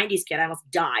like a 90s kid, I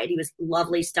almost died. He was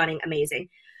lovely, stunning, amazing.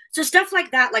 So stuff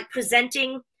like that, like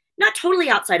presenting, not totally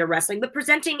outside of wrestling, but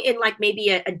presenting in like maybe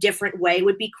a different way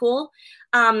would be cool.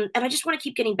 And I just want to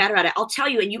keep getting better at it. I'll tell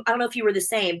you, and I don't know if you were the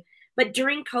same, but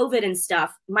during COVID and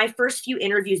stuff, my first few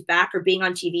interviews back or being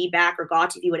on TV back or GAW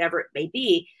TV, whatever it may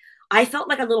be, I felt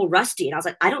like a little rusty. And I was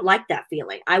like, I don't like that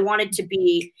feeling. I wanted to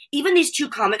be, even these two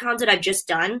Comic Cons that I've just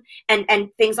done and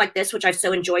things like this, which I've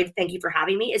so enjoyed. Thank you for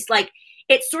having me. It's like,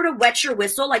 it sort of wets your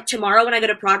whistle. Like tomorrow when I go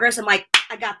to Progress, I'm like,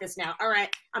 I got this now. All right.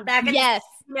 I'm back. Yes.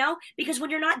 Because when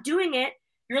you're not doing it,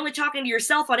 you're only talking to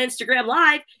yourself on Instagram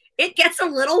Live. It gets a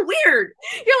little weird.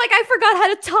 You're like, I forgot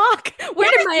how to talk.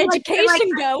 Where did my education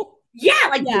go?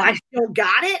 Yeah, do I still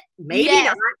got it? Maybe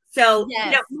not. So,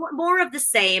 more of the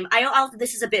same.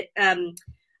 This is a bit, I want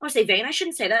to say vain. I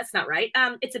shouldn't say that. That's not right.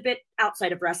 It's a bit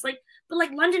outside of wrestling. But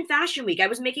like London Fashion Week, I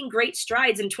was making great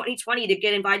strides in 2020 to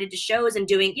get invited to shows and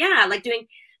doing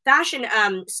fashion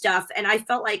stuff. And I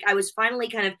felt like I was finally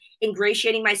kind of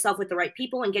ingratiating myself with the right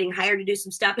people and getting hired to do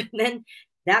some stuff. And then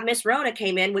that Miss Rona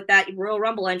came in with that Royal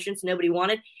Rumble entrance nobody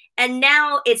wanted. And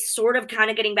now it's sort of kind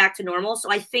of getting back to normal. So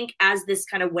I think as this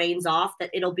kind of wanes off that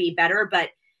it'll be better. But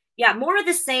yeah, more of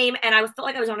the same. And I felt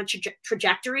like I was on a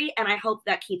trajectory. And I hope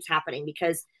that keeps happening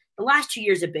because the last 2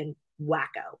 years have been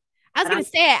wacko. I was going to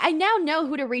say, I now know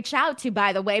who to reach out to,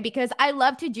 by the way, because I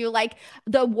love to do like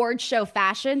the award show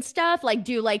fashion stuff, like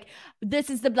do like, this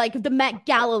is the Met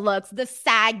Gala looks, the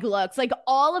SAG looks, like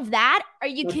all of that. Are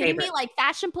you kidding me? Like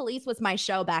Fashion Police was my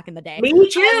show back in the day. Me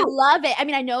too. I love it. I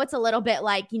mean, I know it's a little bit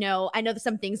like, I know that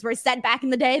some things were said back in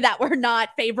the day that were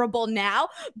not favorable now,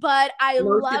 but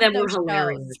Most of them were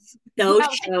hilarious. Those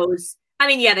shows. I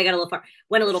mean, yeah, they got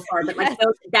went a little far, but like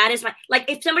that is like,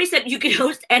 if somebody said you could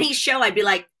host any show, I'd be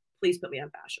like, please put me on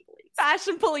Fashion Police.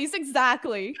 Fashion Police,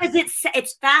 exactly. Because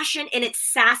it's fashion and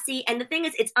it's sassy. And the thing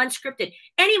is, it's unscripted.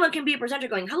 Anyone can be a presenter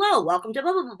going, hello, welcome to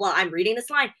blah, blah, blah, blah. I'm reading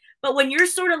this line. But when you're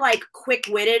sort of like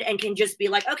quick-witted and can just be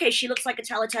like, okay, she looks like a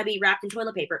Teletubby wrapped in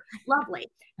toilet paper. Lovely.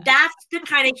 That's the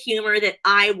kind of humor that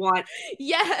I want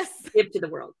to give to the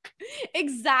world.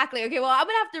 Exactly. Okay, well, I'm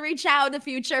going to have to reach out in the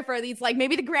future for these, like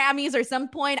maybe the Grammys or some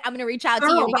point. I'm going to reach out to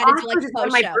you. We got to do like a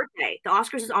post show. Birthday. The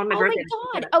Oscars is on my birthday. Oh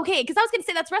my God. Okay, because I was going to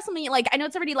say that's WrestleMania. Like, I know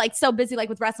it's already like so busy like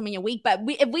with WrestleMania week, but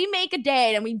if we make a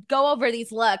date and we go over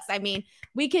these looks, I mean,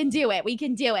 we can do it. We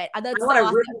can do it. That's I want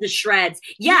to rip them to shreds.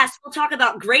 Yes, we'll talk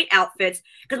about great outfits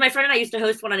because my friend and I used to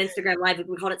host one on Instagram Live.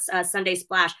 We called it Sunday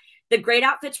Splash. The great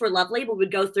outfits were lovely, but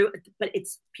we'd go through, but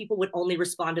people would only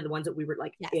respond to the ones that we were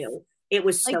like, ew. It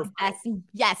was so fun.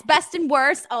 Best and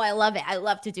worst. Oh, I love it. I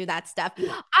love to do that stuff.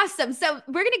 Yeah. Awesome. So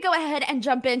we're going to go ahead and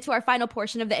jump into our final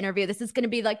portion of the interview. This is going to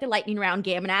be like the lightning round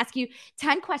game. I'm going to ask you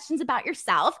 10 questions about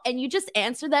yourself and you just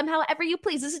answer them however you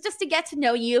please. This is just to get to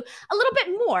know you a little bit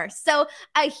more. So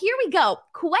here we go.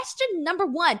 Question number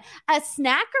 1, a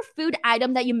snack or food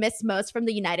item that you miss most from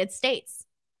the United States.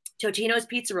 Totino's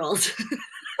pizza rolls.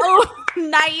 Oh,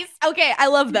 nice. Okay, I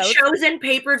love those. Chosen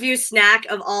pay-per-view snack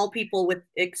of all people with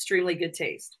extremely good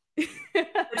taste.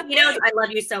 Totino's, I love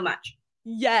you so much.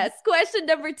 Yes. Question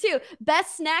number 2,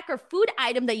 best snack or food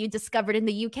item that you discovered in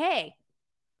the UK.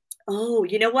 Oh,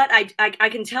 you know what? I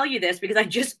can tell you this because I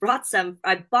just brought some.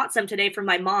 I bought some today from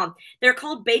my mom. They're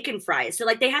called bacon fries. So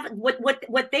like they have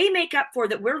what they make up for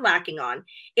that we're lacking on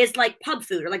is like pub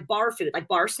food or like bar food, like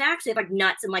bar snacks. They have like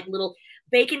nuts and like little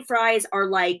bacon fries are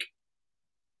like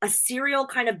a cereal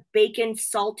kind of bacon,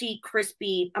 salty,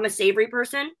 crispy. I'm a savory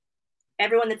person.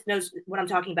 Everyone that knows what I'm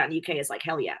talking about in the UK is like,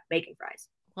 hell yeah, bacon fries.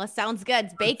 Well, sounds good.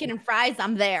 It's bacon and fries.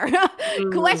 I'm there.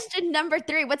 Question number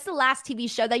 3. What's the last TV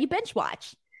show that you binge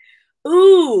watch?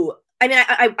 Ooh, I mean,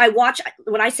 I watch,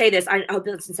 when I say this, I hope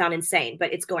it doesn't sound insane,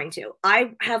 but it's going to.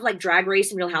 I have like Drag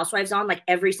Race and Real Housewives on like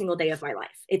every single day of my life.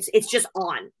 It's just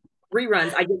on.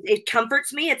 Reruns. It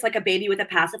comforts me. It's like a baby with a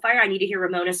pacifier. I need to hear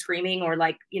Ramona screaming or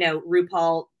like,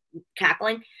 RuPaul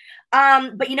cackling.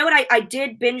 But you know what? I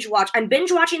did binge watch. I'm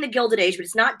binge watching The Gilded Age, but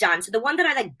it's not done. So the one that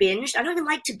I like binged, I don't even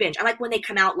like to binge. I like when they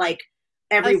come out like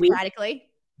every week.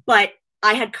 But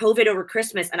I had COVID over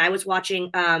Christmas and I was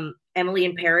watching Emily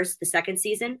in Paris, the second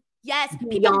season. Yes,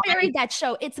 people buried that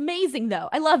show. It's amazing though.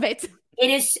 I love it.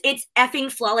 It's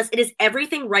effing flawless. It is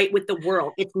everything right with the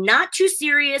world. It's not too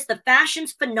serious. The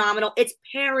fashion's phenomenal. It's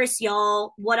Paris,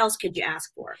 y'all. What else could you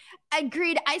ask for?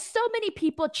 Agreed. So many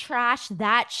people trash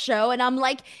that show, and I'm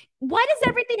like, why does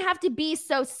everything have to be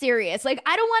so serious? Like,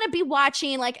 I don't want to be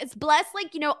watching, like, it's blessed,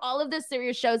 like, all of the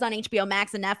serious shows on HBO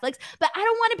Max and Netflix, but I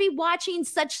don't want to be watching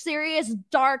such serious,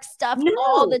 dark stuff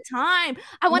all No, the time.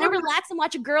 I want to no, relax and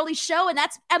watch a girly show, and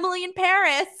that's Emily in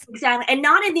Paris. exactly. And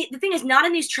not in the thing is not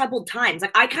in these troubled times.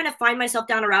 Like I kind of find myself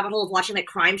down a rabbit hole of watching like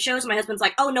crime shows. And my husband's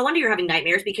like, oh, no wonder you're having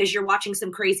nightmares because you're watching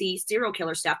some crazy serial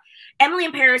killer stuff. Emily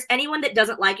in Paris, anyone that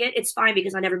doesn't like it, it's fine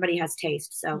because not everybody has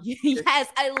taste. So yes,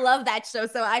 I love that show.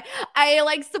 So I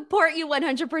like support you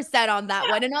 100% on that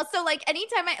one. And also like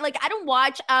anytime I don't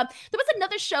watch there was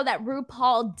another show that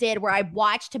RuPaul did where I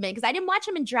watched him in because I didn't watch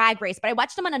him in Drag Race, but I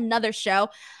watched him on another show.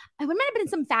 It might have been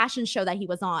some fashion show that he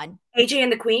was on. AJ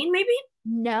and the Queen, maybe?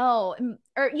 No,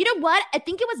 or you know what? I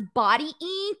think it was Body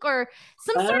Ink or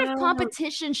some sort of Oh,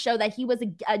 competition show that he was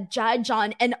a judge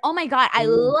on. And oh my God, I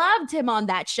loved him on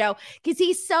that show because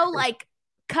he's so like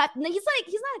he's not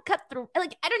a cutthroat.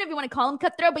 Like, I don't know if you want to call him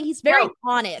cutthroat, but he's very no.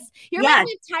 honest. He reminds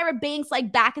Yes, me of Tyra Banks,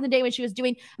 like back in the day when she was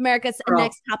doing America's girl.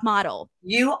 Next Top Model.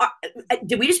 You are.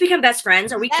 Did we just become best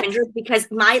friends? Are we kindred? Because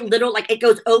my little like it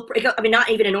goes Oprah. I mean, not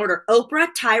even in order. Oprah,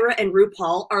 Tyra, and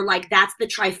RuPaul are like that's the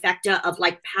trifecta of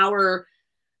like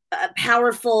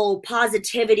powerful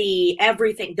positivity,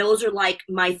 everything. Those are like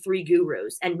my three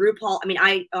gurus. And RuPaul. I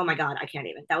mean, oh my God, I can't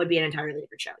even. That would be an entirely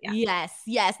different show. Yeah.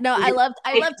 Yes. No, I loved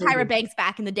Tyra Banks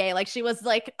back in the day. Like she was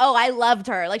like, oh, I loved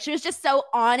her. Like she was just so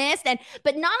honest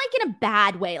but not like in a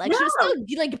bad way. Like she was still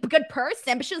like a good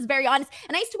person, but she was very honest.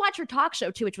 And I used to watch her talk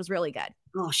show too, which was really good.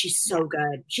 Oh, she's so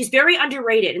good. She's very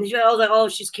underrated. And she's like, oh,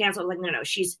 she's canceled. Like, no,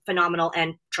 she's phenomenal.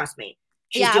 And trust me.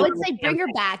 I would say bring her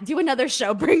back. Do another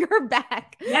show. Bring her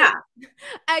back. Yeah.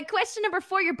 Question number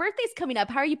 4. Your birthday's coming up.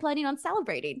 How are you planning on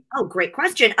celebrating? Oh, great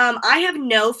question. I have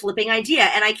no flipping idea,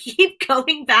 and I keep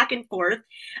going back and forth.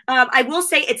 I will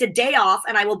say it's a day off,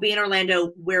 and I will be in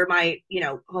Orlando, where my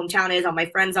hometown is. All my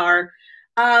friends are.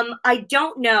 I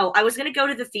don't know. I was gonna go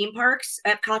to the theme parks.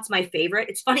 Epcot's my favorite.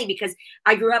 It's funny because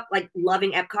I grew up like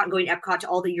loving Epcot and going to Epcot to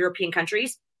all the European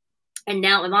countries, and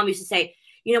now my mom used to say,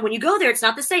 when you go there, it's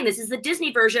not the same. This is the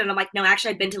Disney version. And I'm like, no, actually,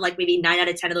 I've been to like maybe 9 out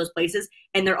of 10 of those places,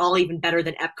 and they're all even better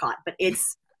than Epcot. But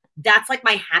that's like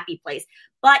my happy place.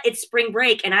 But it's spring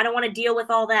break, and I don't want to deal with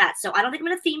all that. So I don't think I'm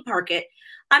going to theme park it.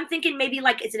 I'm thinking maybe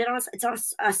like it's on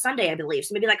a Sunday, I believe.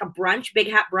 So maybe like a brunch, big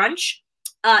hat brunch.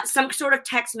 Some sort of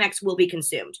Tex-Mex will be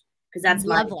consumed because that's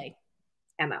lovely.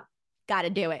 My MO. Got to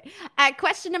do it.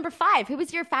 Question number 5. Who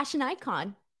was your fashion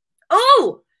icon?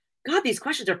 Oh, God, these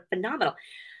questions are phenomenal.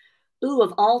 Ooh,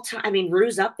 of all time, I mean,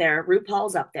 RuPaul's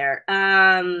up there.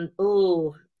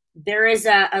 There is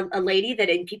a lady that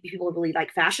people who really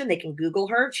like fashion, they can Google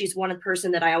her. She's one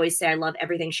person that I always say I love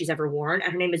everything she's ever worn.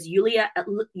 And her name is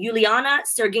Yuliana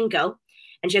Serginko,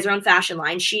 and she has her own fashion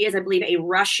line. She is, I believe, a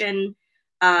Russian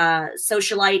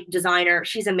socialite designer.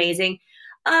 She's amazing.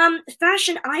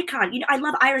 Fashion icon. I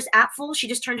love Iris Apfel. She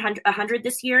just turned 100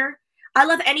 this year. I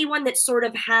love anyone that sort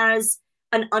of has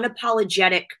an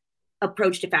unapologetic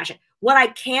approach to fashion. What I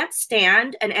can't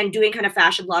stand and doing kind of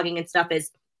fashion blogging and stuff is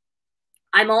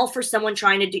I'm all for someone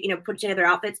trying to do, put together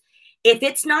outfits. If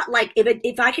it's not like,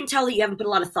 if I can tell that you haven't put a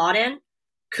lot of thought in,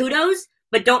 kudos,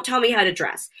 but don't tell me how to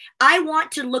dress. I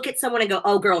want to look at someone and go,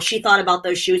 oh girl, she thought about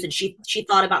those shoes and she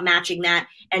thought about matching that.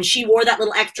 And she wore that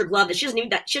little extra glove that she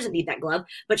doesn't need that glove,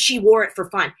 but she wore it for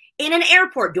fun. In an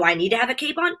airport, do I need to have a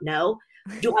cape on? No.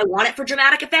 Do I want it for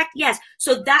dramatic effect? Yes.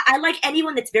 So that I like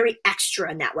anyone that's very extra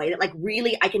in that way, that like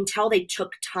really I can tell they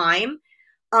took time.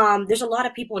 There's a lot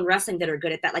of people in wrestling that are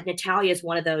good at that. Like Natalia is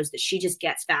one of those that she just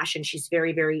gets fashion. She's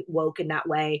very, very woke in that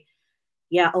way.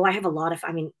 Yeah. Oh, I have a lot of,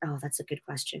 that's a good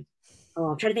question.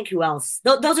 Oh, I'm trying to think who else.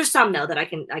 Those are some though that I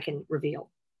can reveal.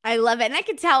 I love it. And I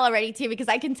can tell already too, because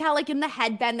I can tell like in the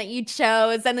headband that you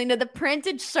chose and the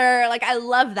printed shirt. Like I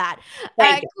love that.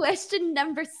 Question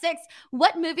number 6.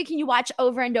 What movie can you watch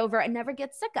over and over and never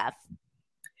get sick of?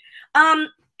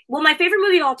 Well, my favorite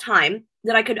movie of all time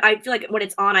that I feel like when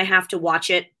it's on, I have to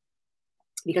watch it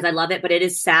because I love it, but it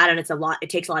is sad and it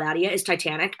takes a lot out of you, is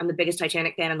Titanic. I'm the biggest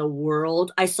Titanic fan in the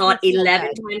world. I saw it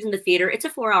 11 times in the theater. It's a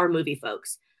 4-hour movie,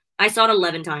 folks. I saw it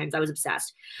 11 times. I was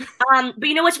obsessed. But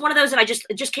it's one of those that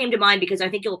it just came to mind because I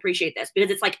think you'll appreciate this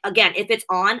because it's like, again, if it's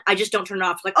on, I just don't turn it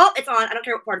off. It's like, oh, it's on. I don't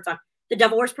care what part it's on. The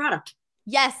Devil Wears Prada.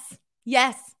 Yes.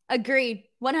 Agreed.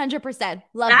 100%.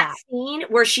 Love that scene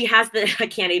where she has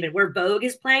where Vogue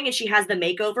is playing and she has the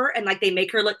makeover and like they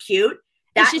make her look cute.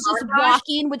 And she's just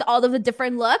walking with all of the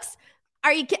different looks.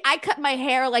 I cut my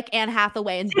hair like Anne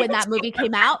Hathaway when that movie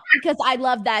came out because I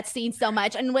love that scene so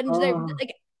much. And when they're Oh.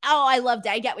 like, oh, I loved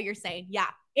it. I get what you're saying. Yeah.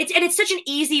 It's such an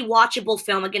easy watchable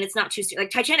film. Again, it's not too like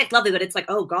Titanic, lovely, but it's like,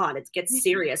 oh god, it gets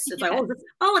serious. It's like, Yes.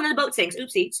 oh, and then the boat sinks.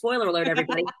 Oopsie, spoiler alert,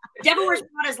 everybody. Devil Wears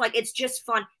Prada is like, it's just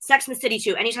fun. Sex and the City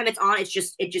too. Anytime it's on, it's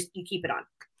just you keep it on.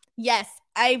 Yes,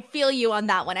 I feel you on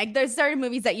that one. There's certain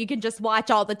movies that you can just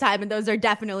watch all the time, and those are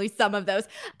definitely some of those.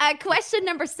 Question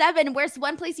number 7: where's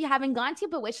one place you haven't gone to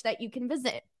but wish that you can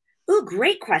visit? Oh,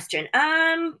 great question.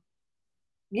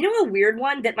 You know, a weird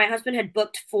one that my husband had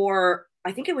booked for,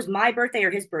 I think it was my birthday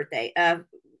or his birthday,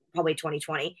 probably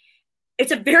 2020.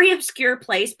 It's a very obscure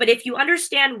place, but if you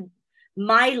understand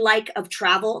my like of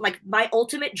travel, like my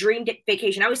ultimate dream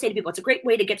vacation, I always say to people, it's a great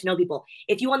way to get to know people.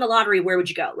 If you won the lottery, where would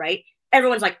you go, right?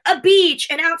 Everyone's like, a beach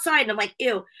and outside. And I'm like,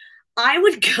 ew. I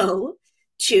would go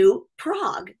to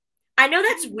Prague. I know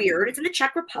that's weird. It's in the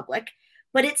Czech Republic,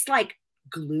 but it's like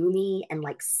gloomy and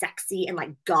like sexy and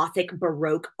like gothic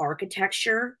baroque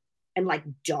architecture and like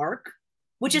dark,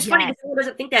 which is funny because someone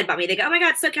doesn't think that about me. They go, oh my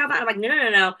god, SoCal. I'm like,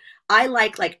 no. I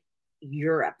like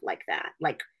Europe like that,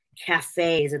 like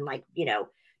cafes and like, you know,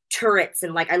 turrets,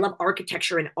 and like I love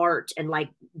architecture and art and like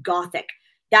gothic.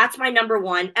 That's my number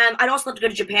one. I'd also love to go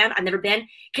to Japan. I've never been.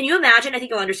 Can you imagine? I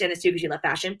think you'll understand this too because you love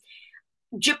fashion.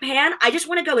 Japan, I just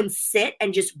want to go and sit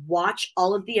and just watch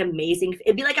all of the amazing,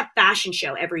 it'd be like a fashion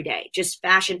show every day. Just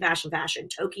fashion.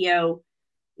 Tokyo.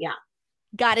 Yeah.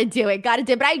 Gotta do it.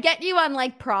 But I get you on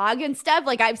like Prague and stuff.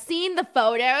 Like I've seen the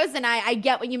photos and I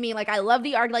get what you mean. Like I love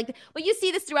the art. Like, but you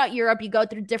see this throughout Europe. You go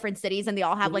through different cities and they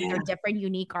all have like their different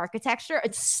unique architecture.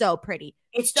 It's so pretty.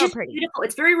 It's so just pretty. Beautiful.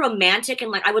 It's very romantic.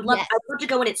 And like, I'd love to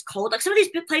go when it's cold. Like some of these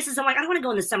places, I'm like, I don't want to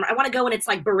go in the summer. I want to go when it's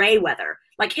like beret weather,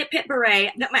 like hip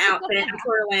beret. I've got my outfit. I'm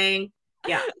twirling.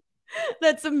 Yeah.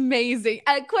 That's amazing.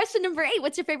 Question number 8.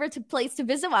 What's your favorite place to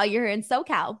visit while you're in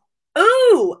SoCal?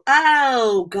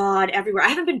 Oh God, everywhere. I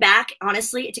haven't been back,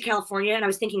 honestly, to California. And I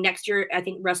was thinking next year, I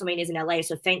think WrestleMania is in LA.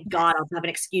 So thank God I'll have an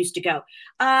excuse to go.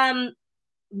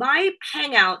 My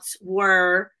hangouts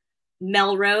were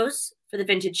Melrose for the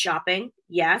vintage shopping.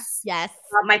 Yes.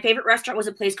 My favorite restaurant was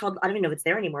a place called, I don't even know if it's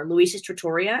there anymore, Luis's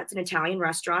Trattoria. It's an Italian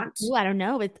restaurant. Oh, I don't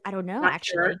know. Not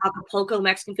actually. Sure. Acapulco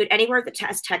Mexican food, anywhere that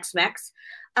has Tex-Mex.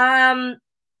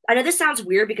 I know this sounds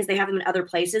weird because they have them in other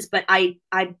places, but I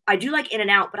do like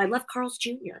In-N-Out, but I love Carl's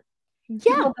Jr.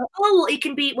 Yeah. Go, oh, well, it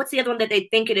can be, what's the other one that they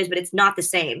think it is, but it's not the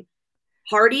same.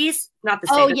 Hardee's, not the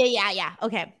same. Oh, yeah.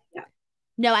 Okay. Yeah.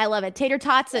 No, I love it. Tater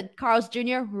tots at Carl's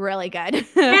Jr., really good.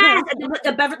 Yeah.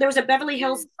 There was a Beverly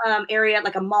Hills area,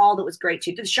 like a mall that was great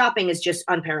too. The shopping is just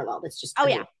unparalleled. It's just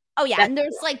yeah. And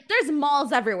there's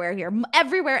malls everywhere here.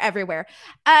 Everywhere.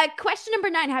 Question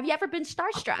number 9. Have you ever been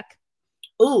starstruck?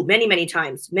 Oh, many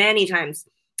times.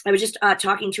 I was just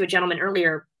talking to a gentleman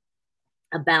earlier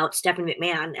about Stephanie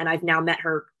McMahon, and I've now met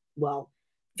her,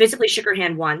 physically shook her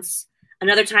hand once.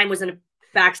 Another time was in a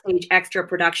backstage extra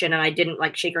production, and I didn't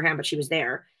shake her hand, but she was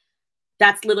there.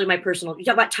 That's literally my personal, you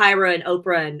talk about Tyra and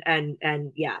Oprah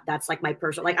and yeah, that's like my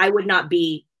personal, I would not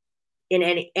be in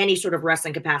any sort of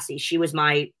wrestling capacity. She was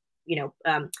my,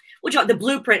 the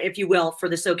blueprint, if you will, for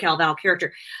the SoCal Val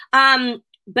character.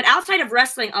 But outside of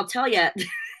wrestling, I'll tell you, this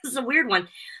is a weird one.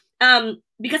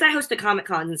 Because I host the Comic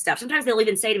Cons and stuff, sometimes they'll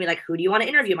even say to me, who do you want to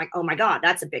interview? I'm like, oh my God,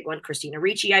 that's a big one. Christina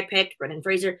Ricci, I picked, Brendan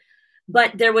Fraser.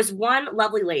 But there was one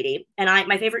lovely lady, and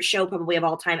my favorite show probably of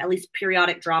all time, at least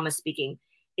periodic drama speaking,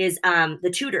 is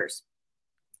The Tudors.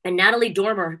 And Natalie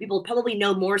Dormer, people probably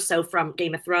know more so from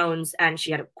Game of Thrones, and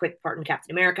she had a quick part in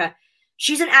Captain America.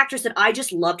 She's an actress that I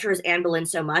just loved her as Anne Boleyn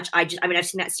so much. I've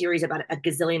seen that series about a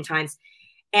gazillion times.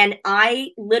 And I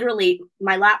literally,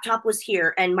 my laptop was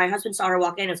here and my husband saw her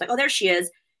walk in and was like, oh, there she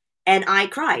is. And I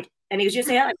cried. And he was just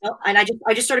saying, and I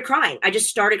just started crying. I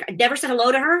never said hello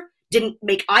to her, didn't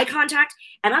make eye contact.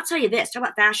 And I'll tell you this, talk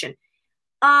about fashion.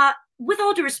 With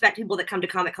all due respect, people that come to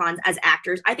Comic Cons as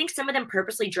actors, I think some of them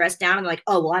purposely dress down and they're like,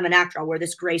 oh, well, I'm an actor. I'll wear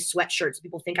this gray sweatshirt. So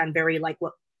people think I'm very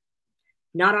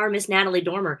not our Miss Natalie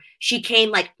Dormer. She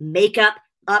came makeup,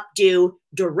 updo,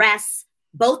 duress.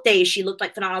 Both days she looked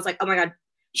phenomenal. I was like, oh my God.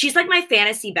 She's like my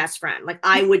fantasy best friend.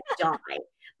 I would die,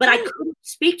 but I couldn't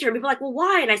speak to her. People were like, well,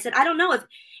 why? And I said, I don't know.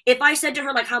 If I said to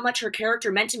her how much her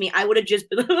character meant to me, I would have just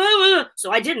been, so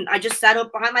I didn't. I just sat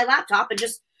up behind my laptop and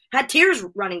just had tears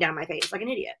running down my face like an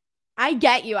idiot. I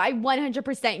get you. I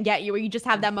 100% get you, where you just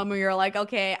have that moment where you're like,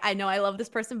 okay, I know I love this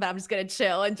person, but I'm just going to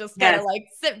chill and just kind of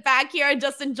sit back here and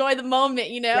just enjoy the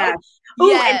moment, Yes.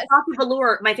 Oh, and Poppy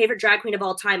Velour, my favorite drag queen of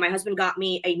all time. My husband got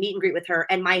me a meet and greet with her,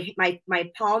 and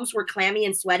my palms were clammy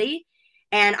and sweaty,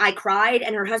 and I cried.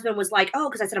 And her husband was like, "Oh,"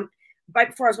 because I said, right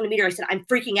before I was going to meet her, I said, I'm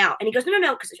freaking out. And he goes,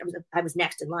 no, because I was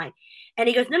next in line. And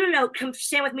he goes, no, come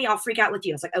stand with me. I'll freak out with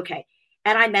you. I was like, okay.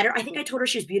 And I met her. I think I told her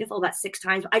she was beautiful about 6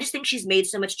 times. I just think she's made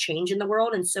so much change in the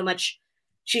world and so much.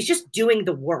 She's just doing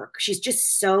the work. She's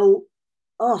just so,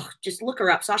 just look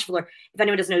her up. Sasha Velour, if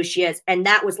anyone doesn't know who she is. And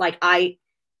that was like, I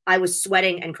was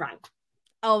sweating and crying.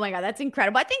 Oh my God, that's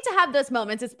incredible. I think to have those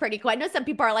moments is pretty cool. I know some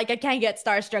people are like, I can't get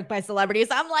starstruck by celebrities.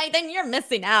 I'm like, then you're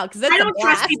missing out because I don't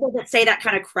trust people that say that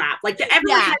kind of crap. Like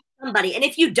everyone has somebody, and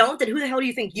if you don't, then who the hell do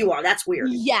you think you are? That's weird.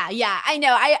 Yeah, I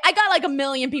know. I got like a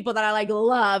million people that I like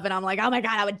love, and I'm like, oh my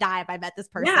God, I would die if I met this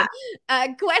person.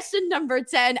 Yeah. Question number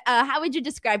 10. How would you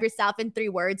describe yourself in 3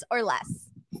 words or less?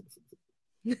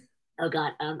 Oh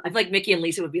God, I feel like Mickey and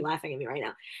Lisa would be laughing at me right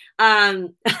now.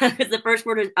 Because the first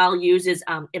word I'll use is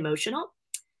emotional.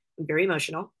 I'm very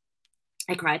emotional.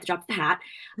 I cry at the drop of the hat.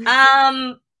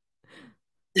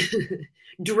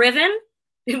 Driven,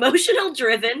 emotional,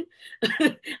 driven.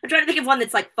 I'm trying to think of one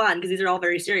that's like fun because these are all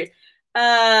very serious.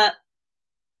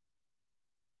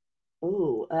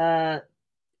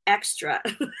 Extra.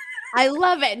 I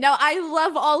love it. No, I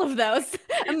love all of those.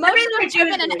 Emotionally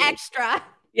driven and extra.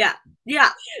 Yeah.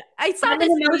 I saw this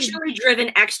emotionally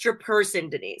driven extra person,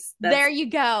 Denise. There you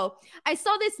go. I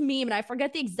saw this meme and I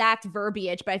forget the exact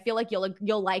verbiage, but I feel like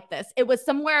you'll like this. It was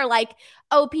somewhere like,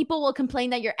 oh, people will complain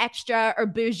that you're extra or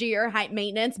bougie or high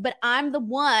maintenance, but I'm the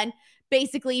one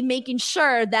basically making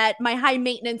sure that my high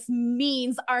maintenance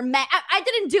means are met. I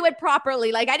didn't do it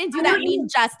properly. Like I didn't do that mean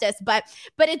justice, but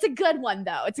it's a good one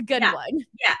though. It's a good one.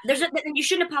 Yeah. You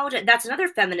shouldn't apologize. That's another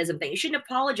feminism thing. You shouldn't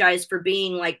apologize for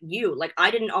being like you. Like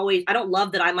I don't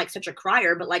love that I'm like such a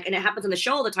crier, but like, and it happens on the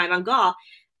show all the time. I'm GAW.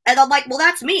 And I'm like, well,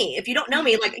 that's me. If you don't know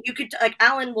me, like you could, like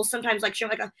Alan will sometimes like show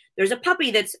like, there's a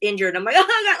puppy that's injured. I'm like, oh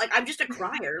my God, like I'm just a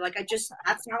crier. Like that's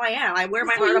how I am. I wear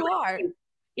my heart on.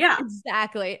 Yeah,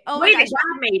 exactly. Oh my gosh,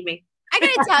 God made me. I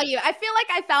gotta tell you, I feel like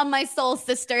I found my soul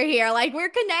sister here. Like we're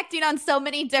connecting on so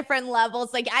many different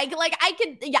levels.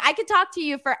 I could talk to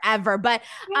you forever, but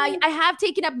I have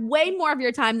taken up way more of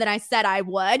your time than I said I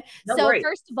would.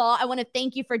 First of all, I want to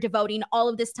thank you for devoting all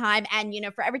of this time and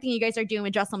for everything you guys are doing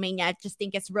with Dresslemania. I just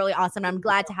think it's really awesome. I'm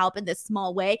glad to help in this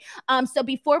small way. So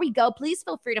before we go, please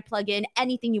feel free to plug in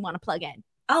anything you want to plug in.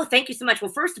 Oh, thank you so much.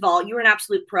 Well, first of all, you were an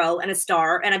absolute pro and a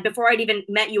star. And before I'd even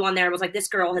met you on there, I was like, this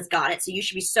girl has got it. So you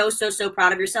should be so, so, so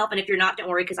proud of yourself. And if you're not, don't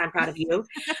worry, because I'm proud of you.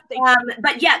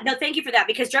 But yeah, no, thank you for that,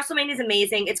 because Dresslemania is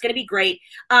amazing. It's going to be great.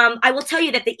 I will tell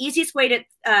you that the easiest way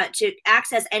to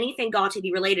access anything GAW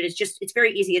TV related is it's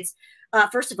very easy. It's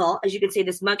first of all, as you can see,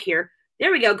 this mug here.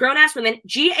 There we go. Grown Ass Women,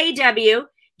 GAW.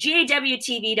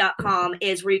 GAWTV.com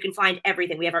is where you can find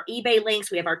everything. We have our eBay links.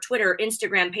 We have our Twitter,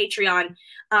 Instagram, Patreon.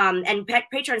 And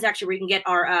Patreon is actually where you can get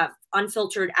our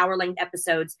unfiltered hour-length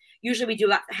episodes. Usually we do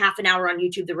about half an hour on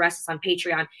YouTube. The rest is on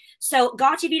Patreon. So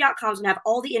GAWTV.com is going to have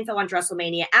all the info on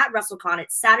Dresslemania at WrestleCon.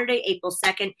 It's Saturday, April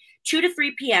 2nd, 2 to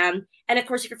 3 p.m. And, of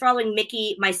course, if you're following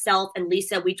Mickey, myself, and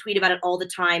Lisa, we tweet about it all the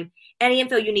time. Any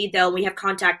info you need, though, we have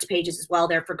contact pages as well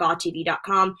there for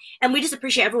GAWTV.com. And we just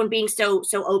appreciate everyone being so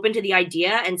open to the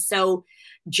idea and so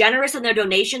generous in their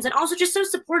donations, and also just so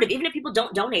supportive. Even if people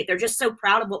don't donate, they're just so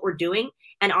proud of what we're doing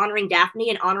and honoring Daphne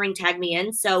and honoring Tag Me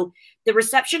In. So the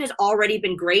reception has already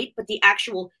been great, but the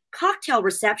actual cocktail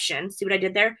reception, see what I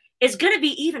did there, is going to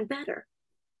be even better.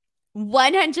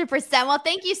 100%. Well,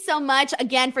 thank you so much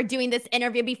again for doing this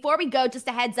interview. Before we go, just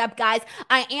a heads up, guys,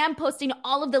 I am posting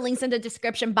all of the links in the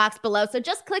description box below. So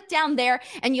just click down there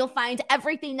and you'll find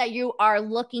everything that you are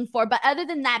looking for. But other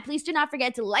than that, please do not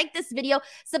forget to like this video,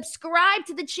 subscribe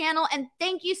to the channel, and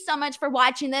thank you so much for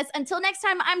watching this. Until next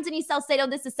time, I'm Denise Salcedo.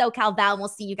 This is SoCal Val, and we'll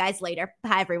see you guys later.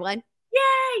 Bye, everyone.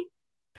 Yay!